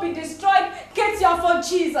our soul be destroyed. Kate, you are for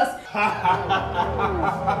Jesus.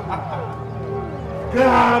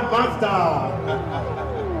 Grandmaster!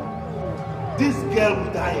 This girl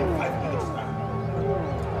will die in 5 minutes time.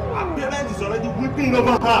 Her parent is already weeping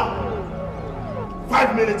over her.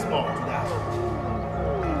 5 minutes more to die.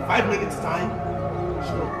 In 5 minutes time,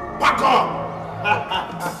 she will pack up.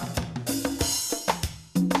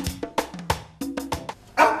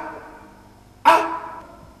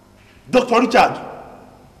 Dr. Richard,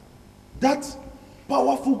 that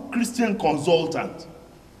powerful Christian consultant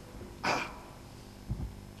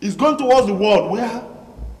is going towards the world where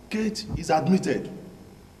Kate is admitted.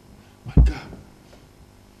 My God.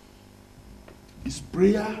 His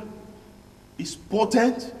prayer is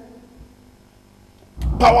potent,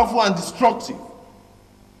 powerful, and destructive.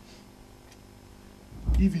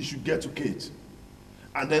 If he should get to Kate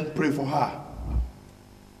and then pray for her,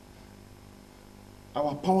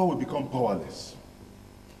 our power will become powerless.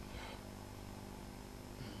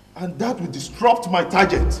 And that will disrupt my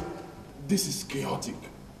target. This is chaotic.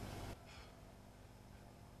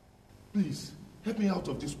 Please, help me out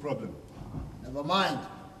of this problem. Never mind.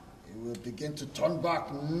 It will begin to turn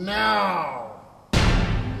back now.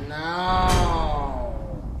 Now.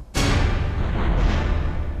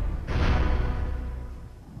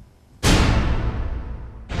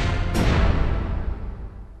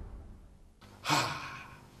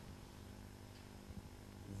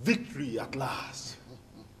 Victory at last.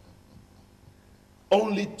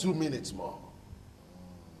 Only 2 minutes more.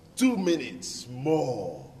 2 minutes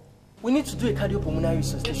more. We need to do a cardiopulmonary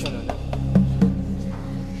resuscitation on her.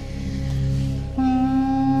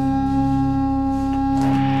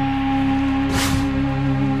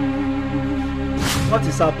 What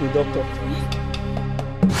is happening, doctor?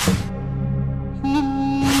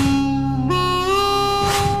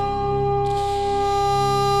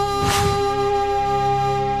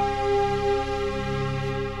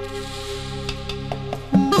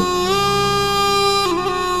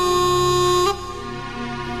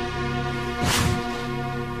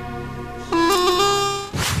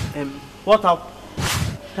 What up?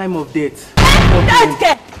 Time of death.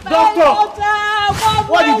 Doctor! Doctor!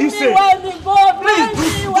 What did you say?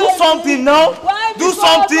 Please Do something now. Why Do me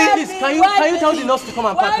something. go, Please, can you tell the nurse to come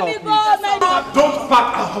and pack her, Why me please? go, my Don't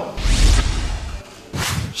pack her up.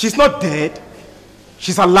 She's not dead.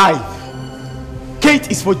 She's alive. Kate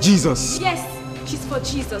is for Jesus. Yes, she's for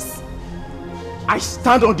Jesus. I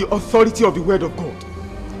stand on the authority of the word of God.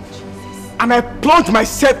 And I plunge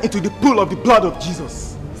myself into the pool of the blood of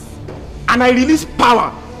Jesus. And I release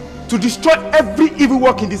power to destroy every evil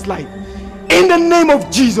work in this life. In the name of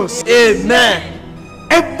Jesus. Amen.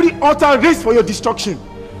 Every altar raised for your destruction,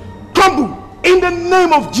 crumble in the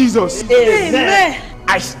name of Jesus. Amen.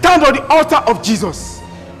 I stand on the altar of Jesus,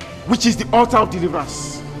 which is the altar of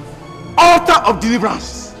deliverance. Altar of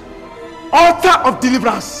deliverance. Altar of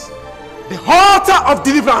deliverance. The altar of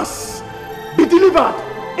deliverance. Be delivered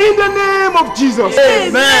in the name of Jesus.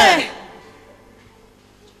 Amen.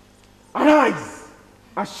 Arise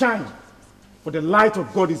and shine, for the light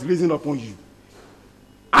of God is risen upon you.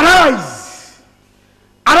 Arise!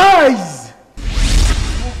 Arise!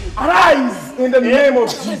 Arise in the name of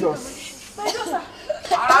Jesus. My daughter.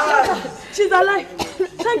 She's alive.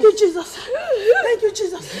 Thank you, Jesus. Thank you,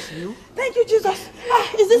 Jesus. Thank you, Jesus.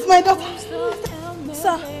 Ah, is this my daughter?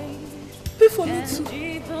 Sir, pray for me too.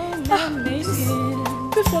 Pray for me too.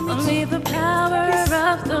 Only the power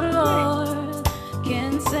of the Lord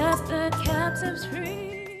can set the captives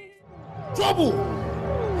free. Trouble!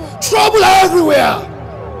 Trouble everywhere!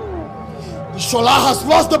 Ishola has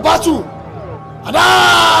lost the battle, and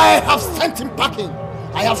I have sent him packing.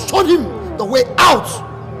 I have shown him the way out.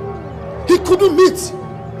 He couldn't meet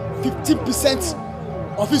 15%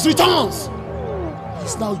 of his returns.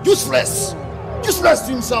 He's now useless. Useless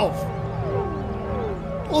to himself.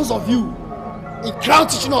 Those of you in Crown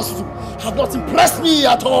Teaching Hospital have not impressed me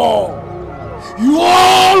at all. You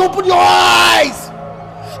all open your eyes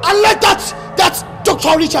and let that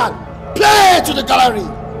Dr. Richard play to the gallery.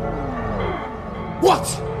 What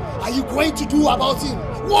are you going to do about him?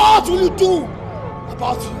 What will you do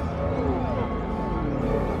about him?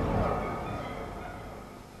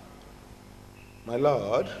 My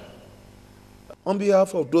Lord, on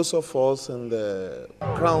behalf of those of us in the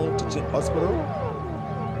Crown Teaching Hospital,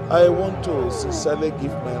 I want to sincerely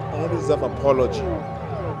give my unreserved apology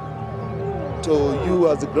to you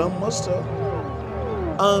as the Grand Master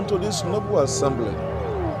and to this noble assembly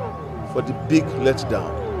for the big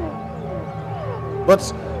letdown.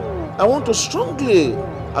 But I want to strongly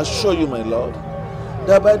assure you, my Lord,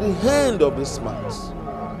 that by the end of this month,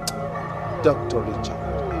 Dr. Richard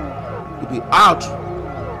will be out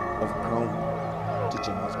of Crown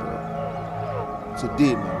Teaching Hospital.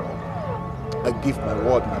 Today, my Lord, I give my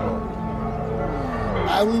word, my Lord.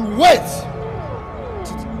 I will wait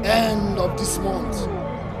to the end of this month.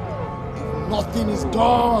 If nothing is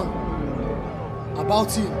done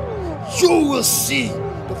about him, you will see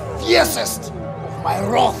the fiercest of my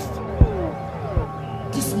wrath.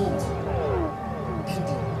 This month,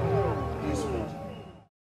 ending.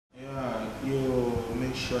 Yeah, you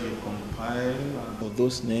make sure you compile of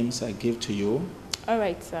those names I gave to you. All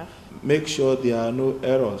right, sir. Make sure there are no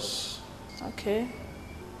errors. Okay.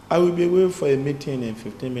 I will be away for a meeting in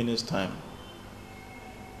 15 minutes' time.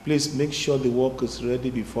 Please make sure the work is ready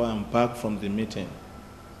before I'm back from the meeting.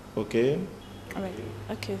 Okay? All right.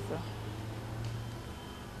 Okay, sir.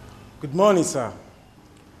 Good morning, sir.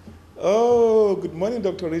 Oh, good morning,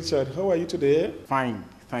 Dr. Richard. How are you today? Fine,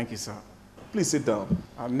 thank you, sir. Please sit down.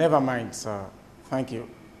 Never mind, sir. Thank you.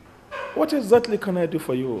 What exactly can I do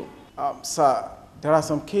for you? Sir, there are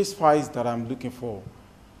some case files that I'm looking for.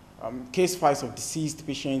 Case files of deceased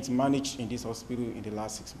patients managed in this hospital in the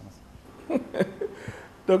last 6 months.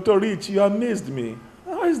 Dr. Rich, you amazed me.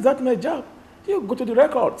 How is that my job? You go to the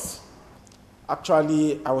records.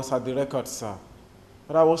 Actually, I was at the records, sir.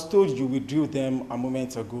 But I was told you withdrew them a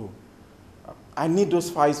moment ago. I need those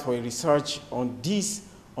files for a research on this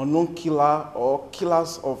unknown killer or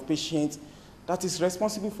killers of patients that is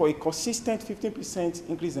responsible for a consistent 15%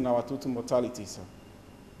 increase in our total mortality, sir.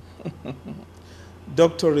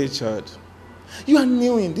 Dr. Richard, you are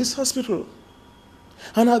new in this hospital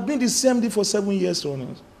and have been the CMD for 7 years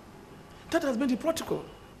running. That has been the protocol.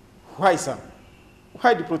 Why, sir?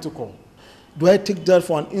 Why the protocol? Do I take that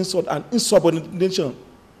for an insult and insubordination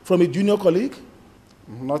from a junior colleague?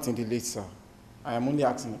 Not in the least, sir. I am only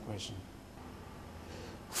asking a question.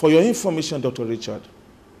 For your information, Dr. Richard,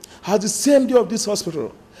 as the CMD of this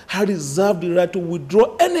hospital, I reserve the right to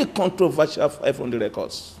withdraw any controversial file from the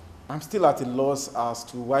records. I'm still at a loss as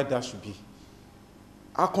to why that should be.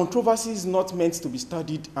 Are controversies not meant to be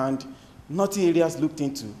studied and not areas looked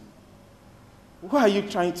into? Why are you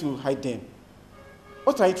trying to hide them?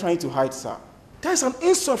 What are you trying to hide, sir? That is an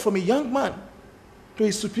insult from a young man to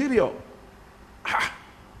his superior.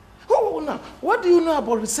 Now, what do you know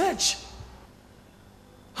about research?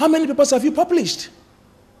 How many papers have you published?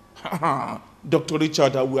 Dr.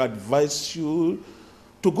 Richard, I will advise you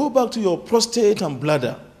to go back to your prostate and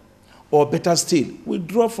bladder, or better still,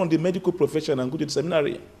 withdraw from the medical profession and go to the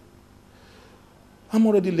seminary. I'm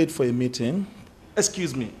already late for a meeting.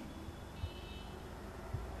 Excuse me.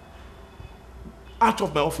 Out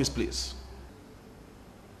of my office, please.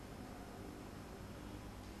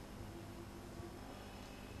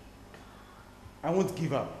 I won't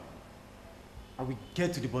give up. I will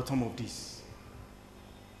get to the bottom of this.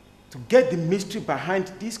 To get the mystery behind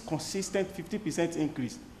this consistent 50%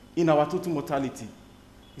 increase in our total mortality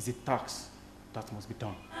is a task that must be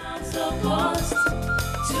done. Cost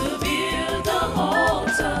to build the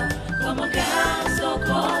altar. Come on, cancel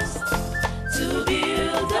cost to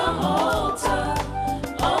build the altar.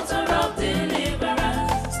 Altar of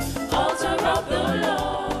deliverance, altar of the Lord.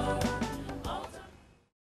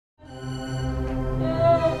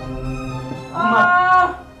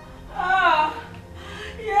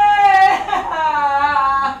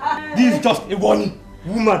 This is just a warning,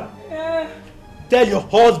 woman. Tell your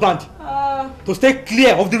husband to stay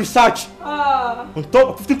clear of the research. On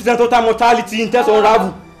top of 50% total mortality in tests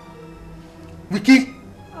unravel. We kill,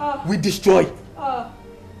 we destroy.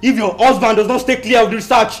 If your husband does not stay clear of the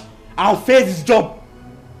research and face his job,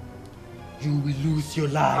 you will lose your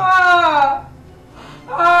life.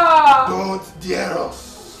 Don't dare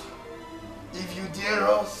us. If you dare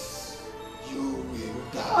us, you will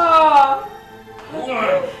die.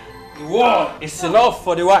 Woman, the world is enough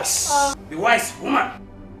for the wise. The wise woman.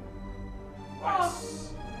 Wise.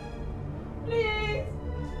 Please.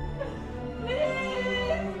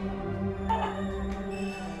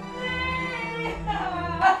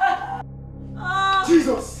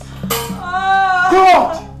 Jesus!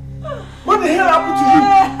 God! What the hell happened to you?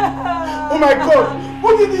 Oh my God! Who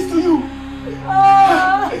did this to you?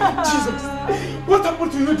 Jesus! What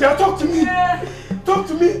happened to you, dear? Talk to me! Talk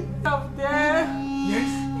to me! Yes?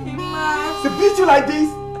 They beat you like this?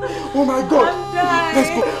 Oh my God! Let's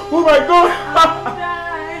go! Oh my God!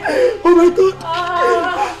 Oh my God!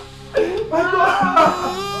 My God!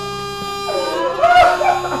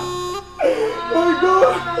 My God!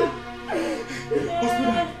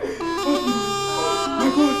 Hospital! Hospital! My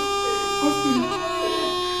God! Hospital!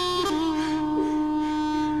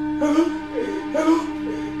 Hello? Hello?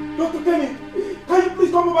 Dr. Kenny, can you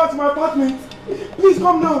please come over to my apartment? Please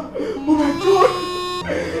come now! Oh my God!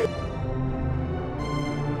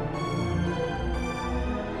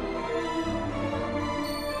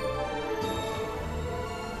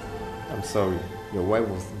 I'm sorry, your wife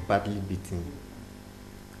was badly beaten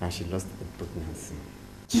and she lost the pregnancy.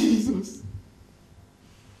 Jesus!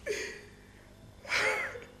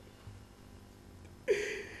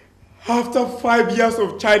 After 5 years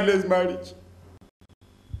of childless marriage,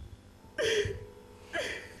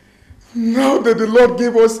 now that the Lord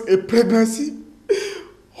gave us a pregnancy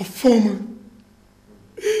of 4 months,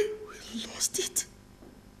 we lost it.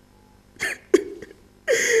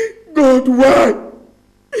 God, why?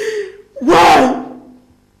 Why?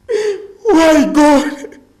 Why,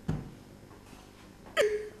 God?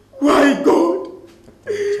 Why, God?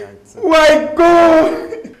 Why,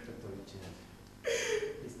 God?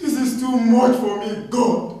 This is too much for me,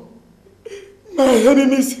 God. My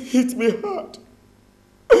enemies hit me hard.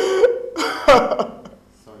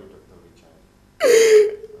 Sorry, Dr. Richard.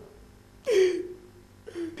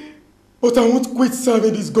 But I won't quit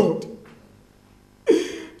serving this God.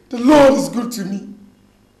 The Lord is good to me.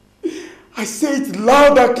 I say it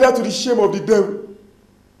loud and clear to the shame of the devil.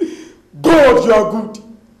 God, you are good.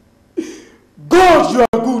 God, you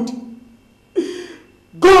are good.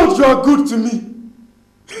 God, you are good to me.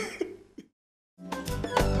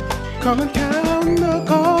 Come and count the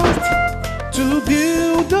cost to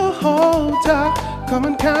build the altar. Come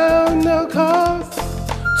and count the cost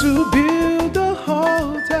to build the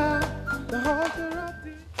altar. The altar of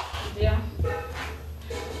the... Yeah.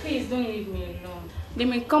 Please don't leave me alone. They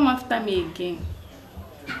may come after me again.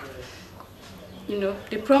 You know,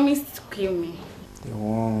 they promised to kill me. They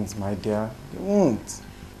won't, my dear. They won't.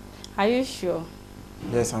 Are you sure?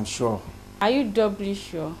 Yes, I'm sure. Are you doubly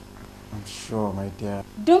sure? I'm sure, my dear.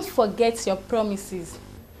 Don't forget your promises.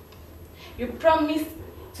 You promised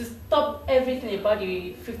to stop everything about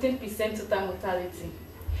the 15% total mortality.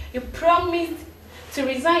 You promised to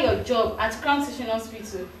resign your job at Crown Station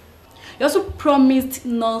Hospital. You also promised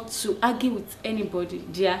not to argue with anybody,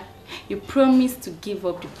 dear. You promised to give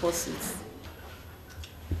up the pursuit.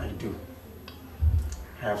 I do.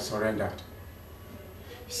 I have surrendered.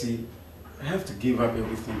 You see, I have to give up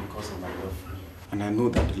everything because of my love for you. And I know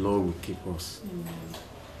that the Lord will keep us.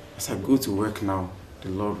 As I go to work now, the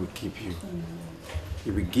Lord will keep you.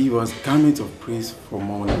 He will give us garments of praise for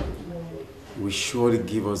mourning. He will surely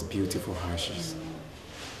give us beautiful ashes.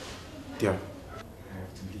 Dear, I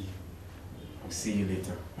have to leave. I'll see you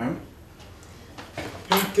later. Huh?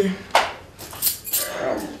 Okay.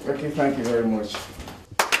 Okay, thank you very much.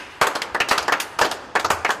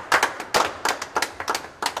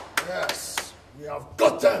 Yes, we have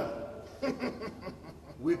got them.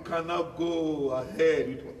 We cannot go ahead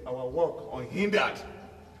with our work unhindered.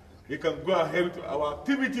 We can go ahead with our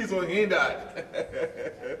activities unhindered.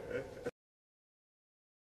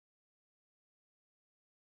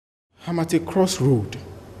 I'm at a crossroad.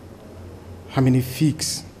 I'm in a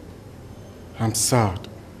fix. I'm sad.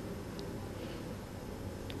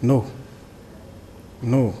 No.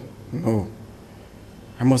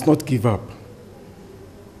 I must not give up.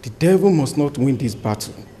 The devil must not win this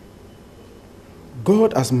battle.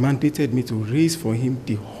 God has mandated me to raise for him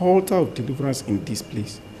the altar of deliverance in this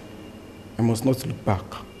place. I must not look back.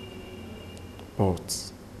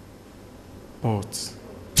 But.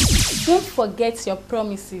 Don't forget your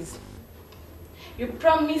promises. You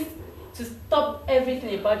promised to stop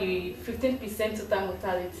everything about the 15% total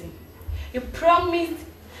mortality. You promised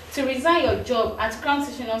to resign your job at Crown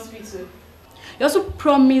Teaching Hospital. You also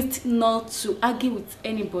promised not to argue with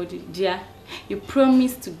anybody, dear. You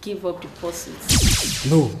promised to give up the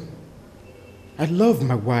pursuit. No. I love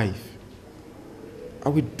my wife. I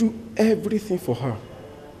will do everything for her.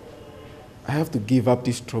 I have to give up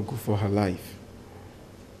this struggle for her life.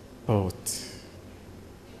 But.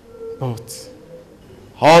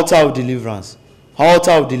 Altar of deliverance,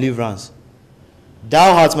 altar of deliverance.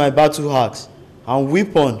 Thou art my battle axe and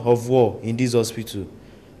weapon of war in this hospital.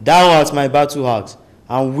 Thou art my battle axe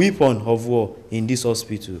and weapon of war in this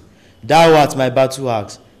hospital. Thou art my battle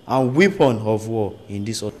axe and weapon of war in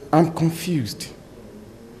this hospital. I'm confused.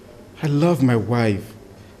 I love my wife,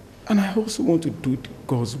 and I also want to do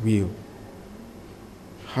God's will.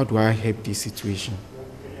 How do I help this situation?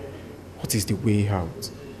 What is the way out?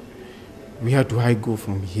 Where do I go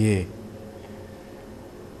from here?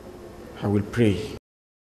 I will pray.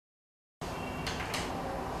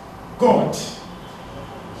 God,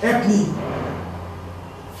 help me.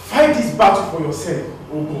 Fight this battle for yourself,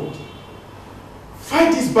 oh God.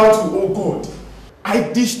 Fight this battle, oh God.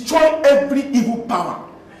 I destroy every evil power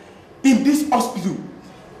in this hospital.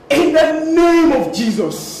 In the name of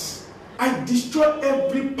Jesus, I destroy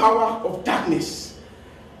every power of darkness,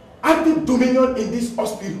 every dominion in this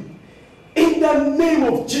hospital. In the name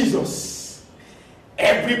of Jesus,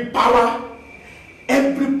 every power,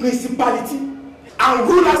 every principality, and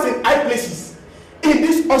rulers in high places in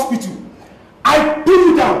this hospital, I pull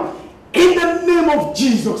you down in the name of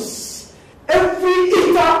Jesus. Every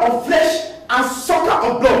eater of flesh and sucker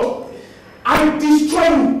of blood, I destroy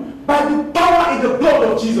you by the power in the blood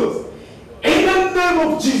of Jesus. In the name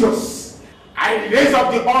of Jesus, I raise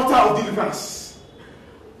up the altar of deliverance.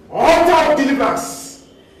 Altar of deliverance.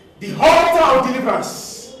 The altar of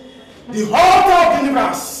deliverance. The altar of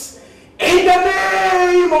deliverance. In the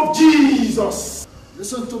name of Jesus.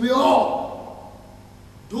 Listen to me all.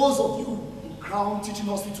 Those of you in Crown Teaching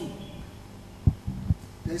Hospital,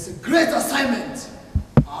 there is a great assignment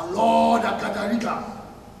our Lord Akadariga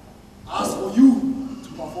asks for you to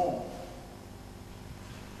perform.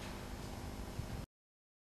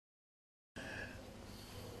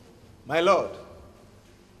 My Lord,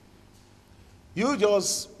 you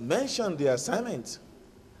just mentioned the assignment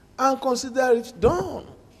and consider it done.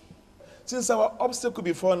 Since our obstacle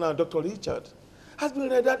before now, Dr. Richard, has been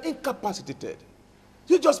rendered incapacitated.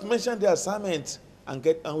 You just mentioned the assignment and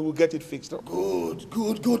we will get it fixed up. Good,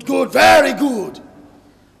 very good.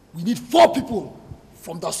 We need 4 people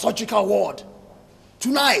from the surgical ward.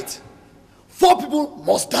 Tonight, 4 people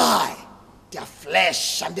must die. Their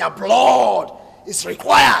flesh and their blood is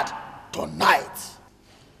required tonight.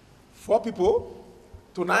 4 people?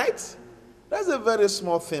 Tonight? That's a very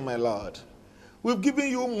small thing, my Lord. We've given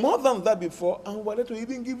you more than that before, and we're ready to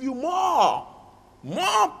even give you more.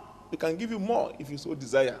 More! We can give you more if you so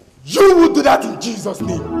desire. You will do that in Jesus'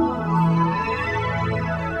 name.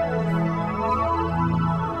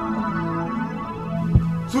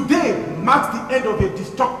 Today marks the end of your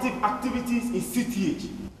destructive activities in CTH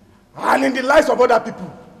and in the lives of other people.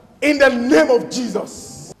 In the name of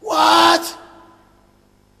Jesus. What?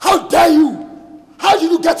 How dare you? How did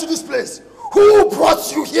you get to this place? Who brought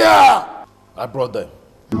you here? I brought them.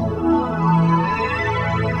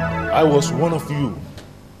 I was one of you,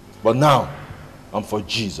 but now I'm for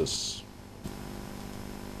Jesus.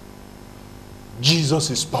 Jesus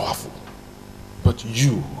is powerful, but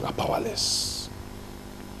you are powerless.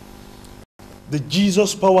 The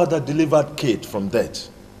Jesus power that delivered Kate from death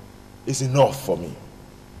is enough for me.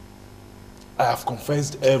 I have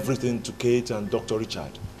confessed everything to Kate and Dr.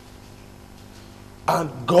 Richard. And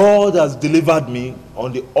God has delivered me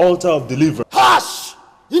on the altar of deliverance. Hush!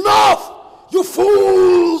 Enough! You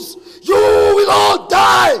fools! You will all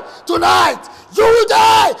die tonight! You will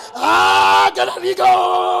die! Ah, Gadarigo!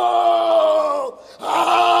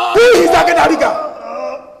 Ah! Who is Agadariga?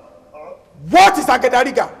 What is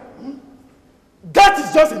Agadariga? That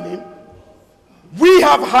is just a name. We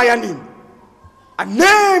have a higher name. A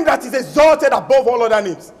name that is exalted above all other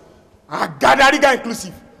names. Agadariga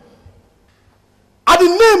inclusive. At the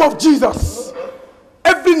name of Jesus,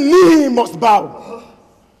 every knee must bow.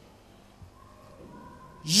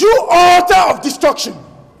 You altar of destruction.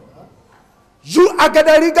 You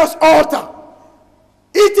Agadariga's altar.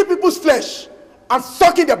 Eating people's flesh and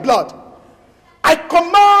sucking their blood. I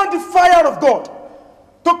command the fire of God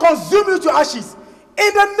to consume you to ashes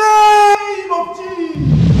in the name of Jesus.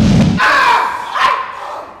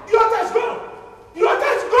 Your altar is gone. Your altar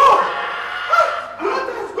is gone. Your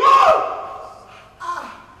altar is gone.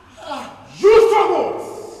 You strongholds,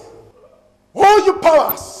 all you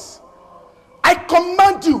powers, I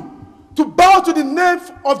command you to bow to the name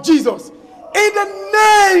of Jesus. In the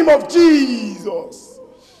name of Jesus.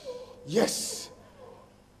 Yes.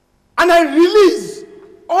 And I release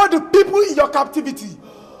all the people in your captivity.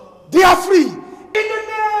 They are free. In the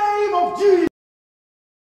name of Jesus.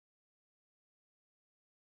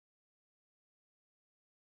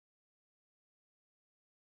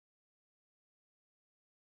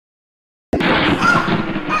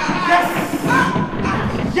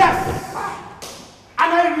 Yes!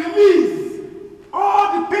 And I release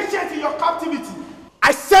all the patients in your captivity.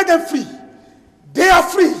 I set them free. They are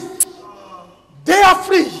free. They are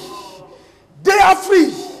free. They are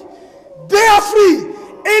free. They are free.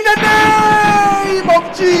 In the name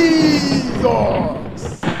of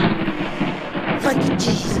Jesus. Thank you,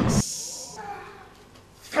 Jesus.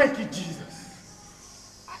 Thank you,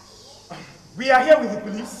 Jesus. We are here with the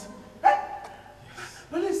police.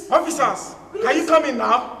 Police. Officers, can you come in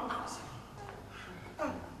now?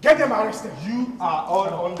 Get them arrested. You are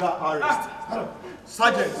all under arrest.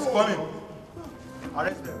 Sergeants, come in.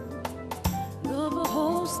 Arrest them. The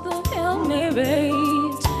host of hell may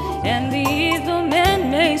rage, and the evil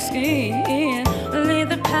men may scheme. Only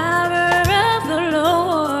the power of the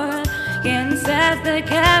Lord can set the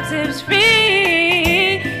captives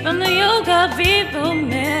free from the yoke of evil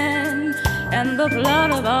men and the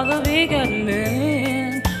blood of all the wicked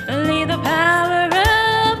men. Only the power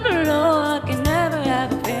of the Lord can never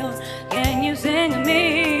have a fail. Can you sing to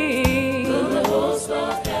me? The host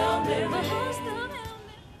of hell may rage.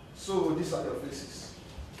 So these are their faces.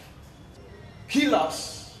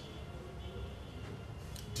 Killers.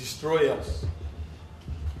 Destroyers.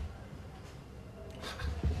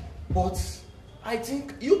 But I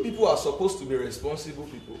think you people are supposed to be responsible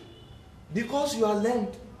people because you are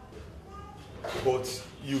learned. But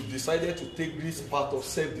you've decided to take this path of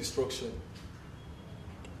self-destruction.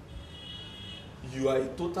 You are a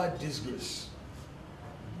total disgrace,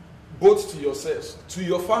 both to yourselves, to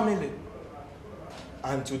your family,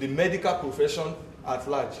 and to the medical profession at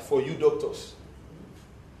large, for you doctors.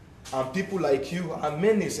 And people like you are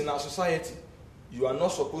menace in our society. You are not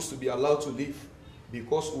supposed to be allowed to live,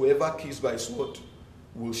 because whoever kills by sword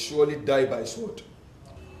will surely die by sword.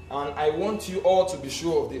 And I want you all to be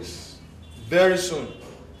sure of this. Very soon,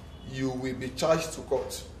 you will be charged to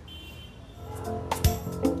court.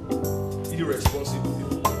 Irresponsible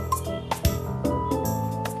people.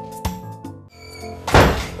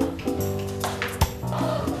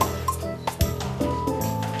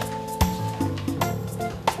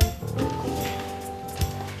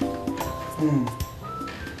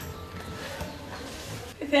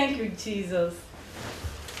 Thank you, Jesus.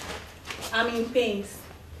 I'm in pain,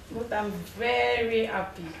 but I'm very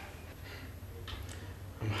happy.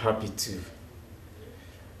 I'm happy too.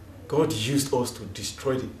 God used us to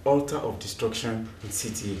destroy the altar of destruction in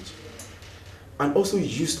CTH, and also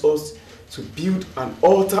used us to build an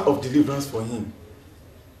altar of deliverance for Him.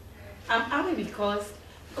 I'm happy because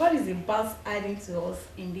God is about adding to us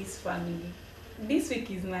in this family. This week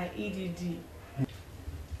is my EDD.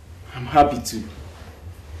 I'm happy too.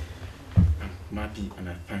 I'm happy and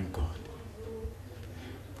I thank God.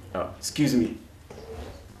 Excuse me.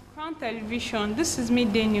 Crown Television, this is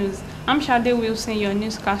Midday News. I'm Shade Wilson, your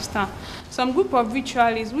newscaster. Some group of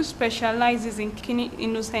ritualists who specializes in killing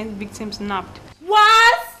innocent victims nabbed.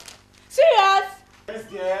 What? Serious? Yes,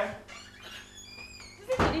 dear.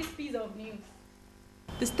 Listen to this piece of news.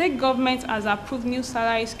 The state government has approved new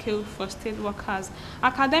salary scale for state workers.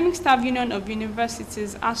 Academic Staff Union of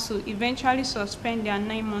Universities, ASU, eventually suspend their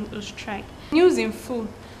 9-month strike. News in full.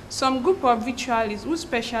 Some group of ritualists who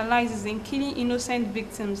specializes in killing innocent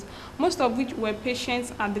victims, most of which were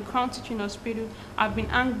patients at the Crown Teaching Hospital, have been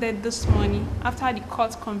hanged dead this morning after the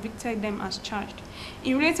court convicted them as charged.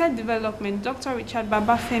 In related development, Dr. Richard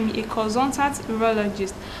Babafemi, a consultant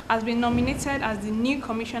urologist, has been nominated as the new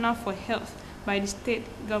Commissioner for Health by the state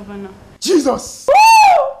governor. Jesus! Woo!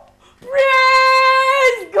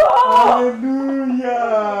 Praise God!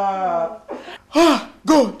 Hallelujah! Ah,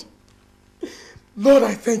 God! Lord,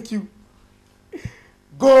 I thank you.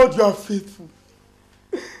 God, you are faithful.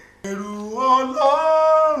 Ẹ̀rù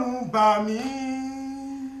Ọlọ́run bà mí.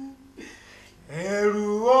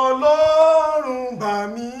 Ẹ̀rù Ọlọ́run bà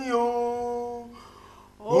mí o.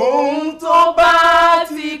 Ohun tó bá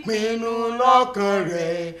ti pinnu lọ́kàn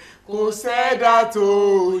rẹ̀ kò sẹ́dá tó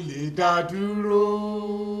lè dá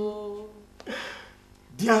dúró.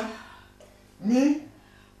 Dear, me,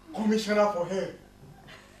 Commissioner for Health.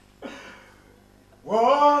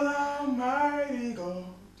 What Almighty God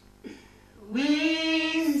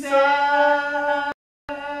we serve.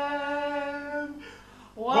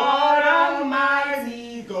 What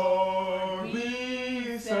Almighty God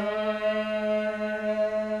we serve.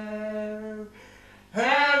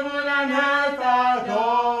 Heaven and earth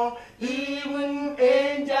adore, even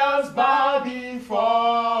angels bow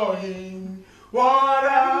before him. What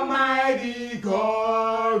Almighty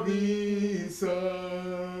God we serve.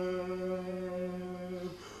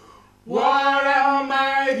 What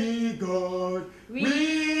Almighty God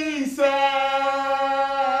we serve.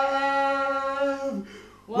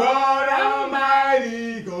 What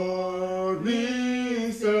Almighty God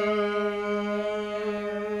we serve.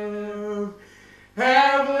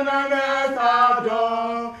 Heaven and earth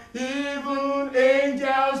adore, even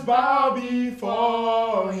angels bow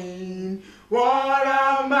before him. What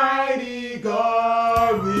Almighty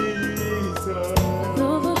God we serve.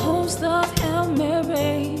 Though the host of hell may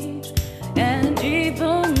rage and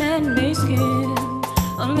evil men may scheme,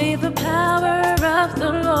 only the power of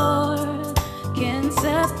the Lord can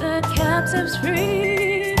set the captives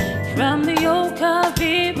free from the yoke of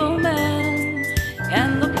evil men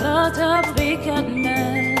and the plot of wicked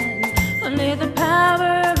men. Only the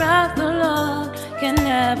power of the Lord can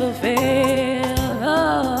never fail.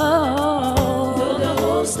 Though the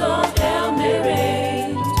host of hell may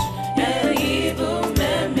rage and the evil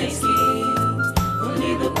men may scheme,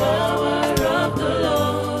 only the power of the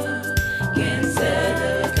Lord can set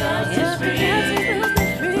the captives free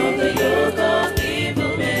from the yoke of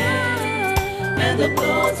evil men and the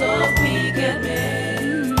plot of wicked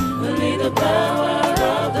men. Only the power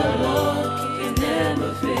of the Lord can never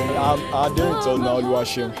fail. I'm Adenito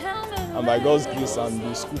Naoluwashim, and by God's grace, I'm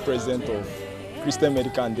the school president of Christian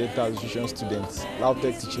Medical and Dental Association Students,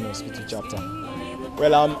 Lautech Teaching Hospital Chapter.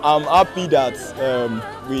 Well, I'm happy that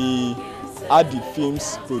we had the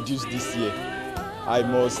films produced this year. I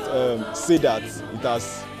must say that it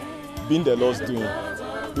has been the Lord's doing.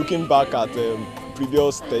 Looking back at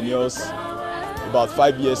previous tenures, about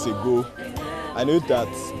 5 years ago, I know that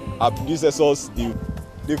our predecessors,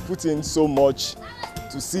 they put in so much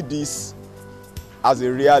to see this as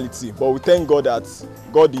a reality, but we thank God that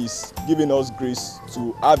God is giving us grace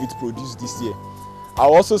to have it produced this year. I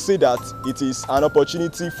also say that it is an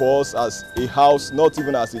opportunity for us as a house, not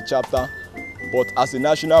even as a chapter, but as a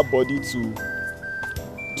national body to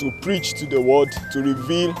preach to the world, to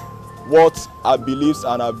reveal what our beliefs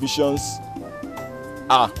and our visions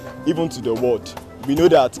are, even to the world. We know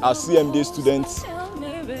that as CMD students,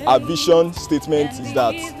 our vision statement is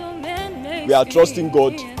that we are trusting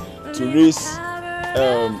God to raise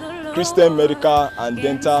Christian medical and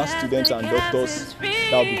dental students and doctors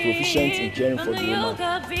that will be proficient in caring for the woman.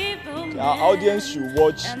 Our audience should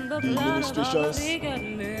watch the ministrations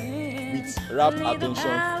with rapt attention,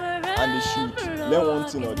 and they should learn one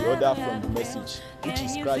thing or the other from the message, which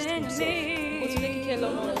is Christ himself.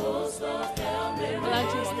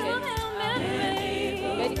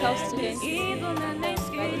 Medical students,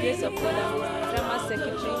 by the grace of God, I'm drama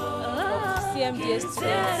secretary of CMDS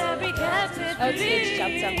students, LTH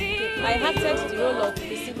chapter. I acted the role of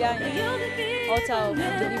Priscilla in the altar of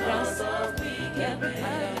deliverance.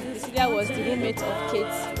 Priscilla was the roommate of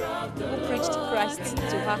Kate, who preached Christ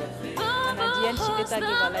to her, and at the end she later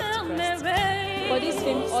gave her life to Christ. For this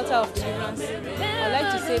film, Altar of Deliverance, I'd like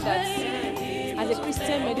to say that as a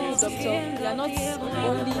Christian medical doctor, you are not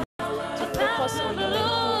only to focus on your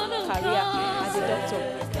medical career as a a doctor,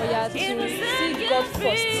 but you are to see God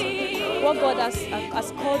first. What God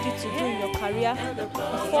has called you to do in your career,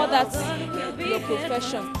 before that, your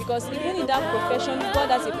profession. Because even in that profession, God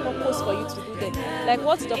has a purpose for you to do them. Like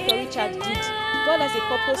what Dr. Richard did. God has a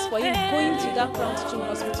purpose for him going to that Crown Teaching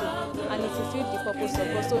Hospital, and he fulfilled the purpose of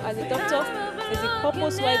God. So as a doctor, there's a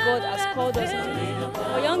purpose why God has called us into this.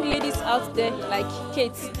 For young ladies out there like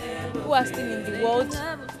Kate, who are still in the world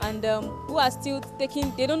and who are still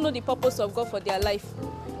they don't know the purpose of God for their life.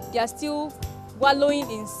 They are still wallowing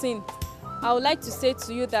in sin. I would like to say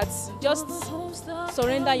to you that just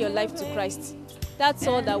surrender your life to Christ. That's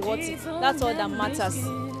all that worth it. That's all that matters.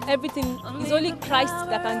 Everything is only Christ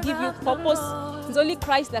that can give you purpose. It's only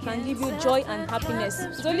Christ that can give you joy and happiness.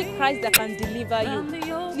 It's only Christ that can deliver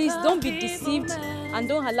you. Please don't be deceived and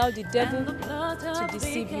don't allow the devil to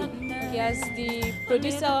deceive you. He as the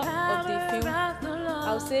producer of the film,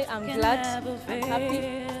 I'll say I'm glad, I'm happy,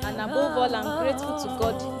 and above all, I'm grateful to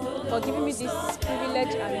God for giving me this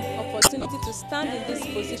privilege and opportunity to stand in this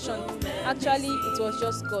position. Actually, it was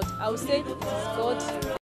just God. I would say it is God.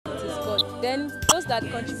 Then those that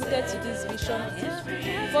contributed to this vision,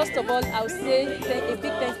 first of all, I would say a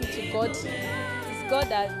big thank you to God. It's God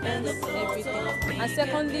that owns everything. And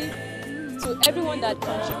secondly, to everyone that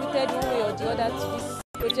contributed one way or the other to this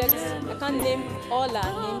project. I can't name all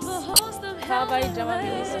our names. Calvary Drama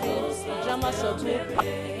Ministry, Drama Subgroup,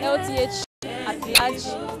 LTH at large,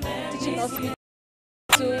 Teaching Hospital,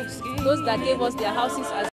 to those that gave us their houses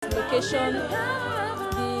as location,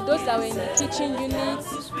 those that were in the teaching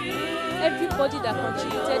units, everybody that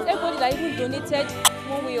contributed, everybody that even donated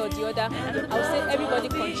one way or the other. I would say everybody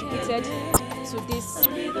contributed to this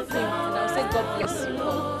film, and I would say God bless you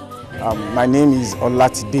all. My name is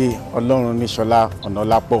Olatide Olorunishola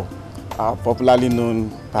Onolapo, popularly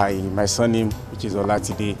known by my surname, which is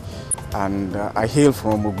Olatide, and I hail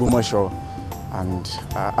from Ogbomosho, and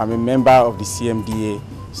I'm a member of the CMDA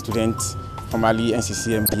students, formerly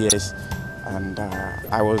NCCMDS, and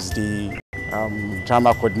I was the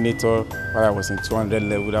drama coordinator when I was in 200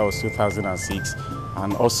 level, that was 2006,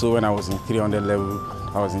 and also when I was in 300 level,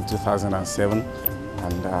 that was in 2007,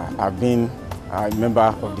 and I've been a member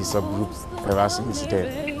of the subgroup ever since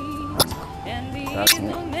then. That's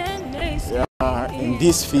me. In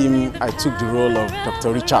this film, I took the role of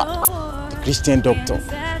Dr. Richard, the Christian doctor,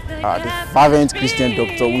 the fervent Christian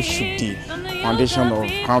doctor who shook the foundation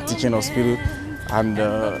of Crown Teaching Hospital, and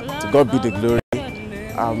to God be the glory.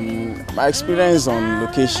 My experience on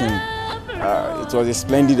location, it was a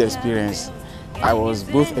splendid experience. I was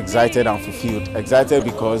both excited and fulfilled. Excited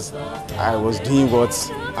because I was doing what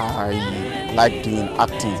I like doing,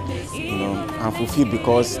 acting, you know, and fulfilled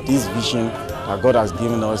because this vision that God has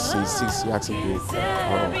given us since 6 years ago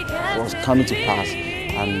was coming to pass,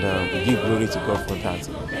 and we give glory to God for that.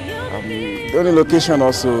 During location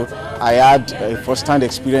also, I had a first-hand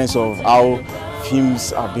experience of how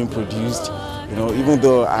films are being produced. You know, even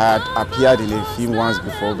though I had appeared in a film once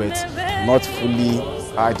before, but not fully,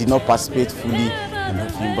 I did not participate fully in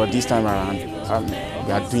the film. But this time around,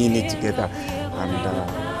 we are doing it together, and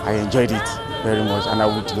I enjoyed it very much. And I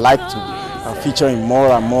would like to feature in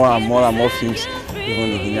more and more films,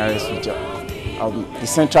 even in the nearest future. The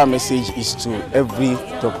central message is to every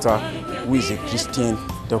doctor who is a Christian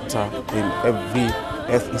doctor in every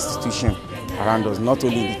health institution around us, not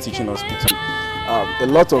only in the teaching hospital. A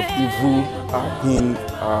lot of evil are being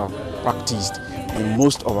practiced in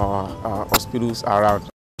most of our hospitals around,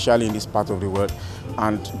 especially in this part of the world.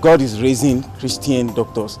 And God is raising Christian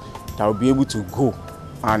doctors that will be able to go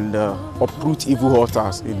and uproot evil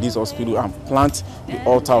altars in this hospital and plant the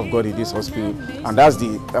altar of God in this hospital. And that's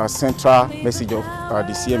the central message of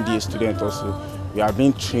the CMDA student also. We are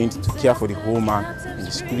being trained to care for the whole man, in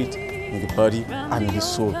the spirit, in the body, and in the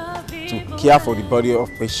soul. To care for the body of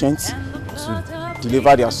patients, to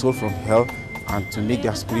deliver their soul from hell, and to make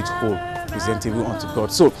their spirit whole, presentable unto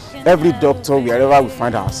God. So every doctor, wherever we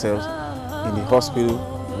find ourselves in the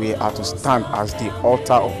hospital, we are to stand as the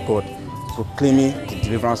altar of God, proclaiming the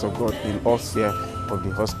deliverance of God in all spheres of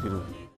the hospital.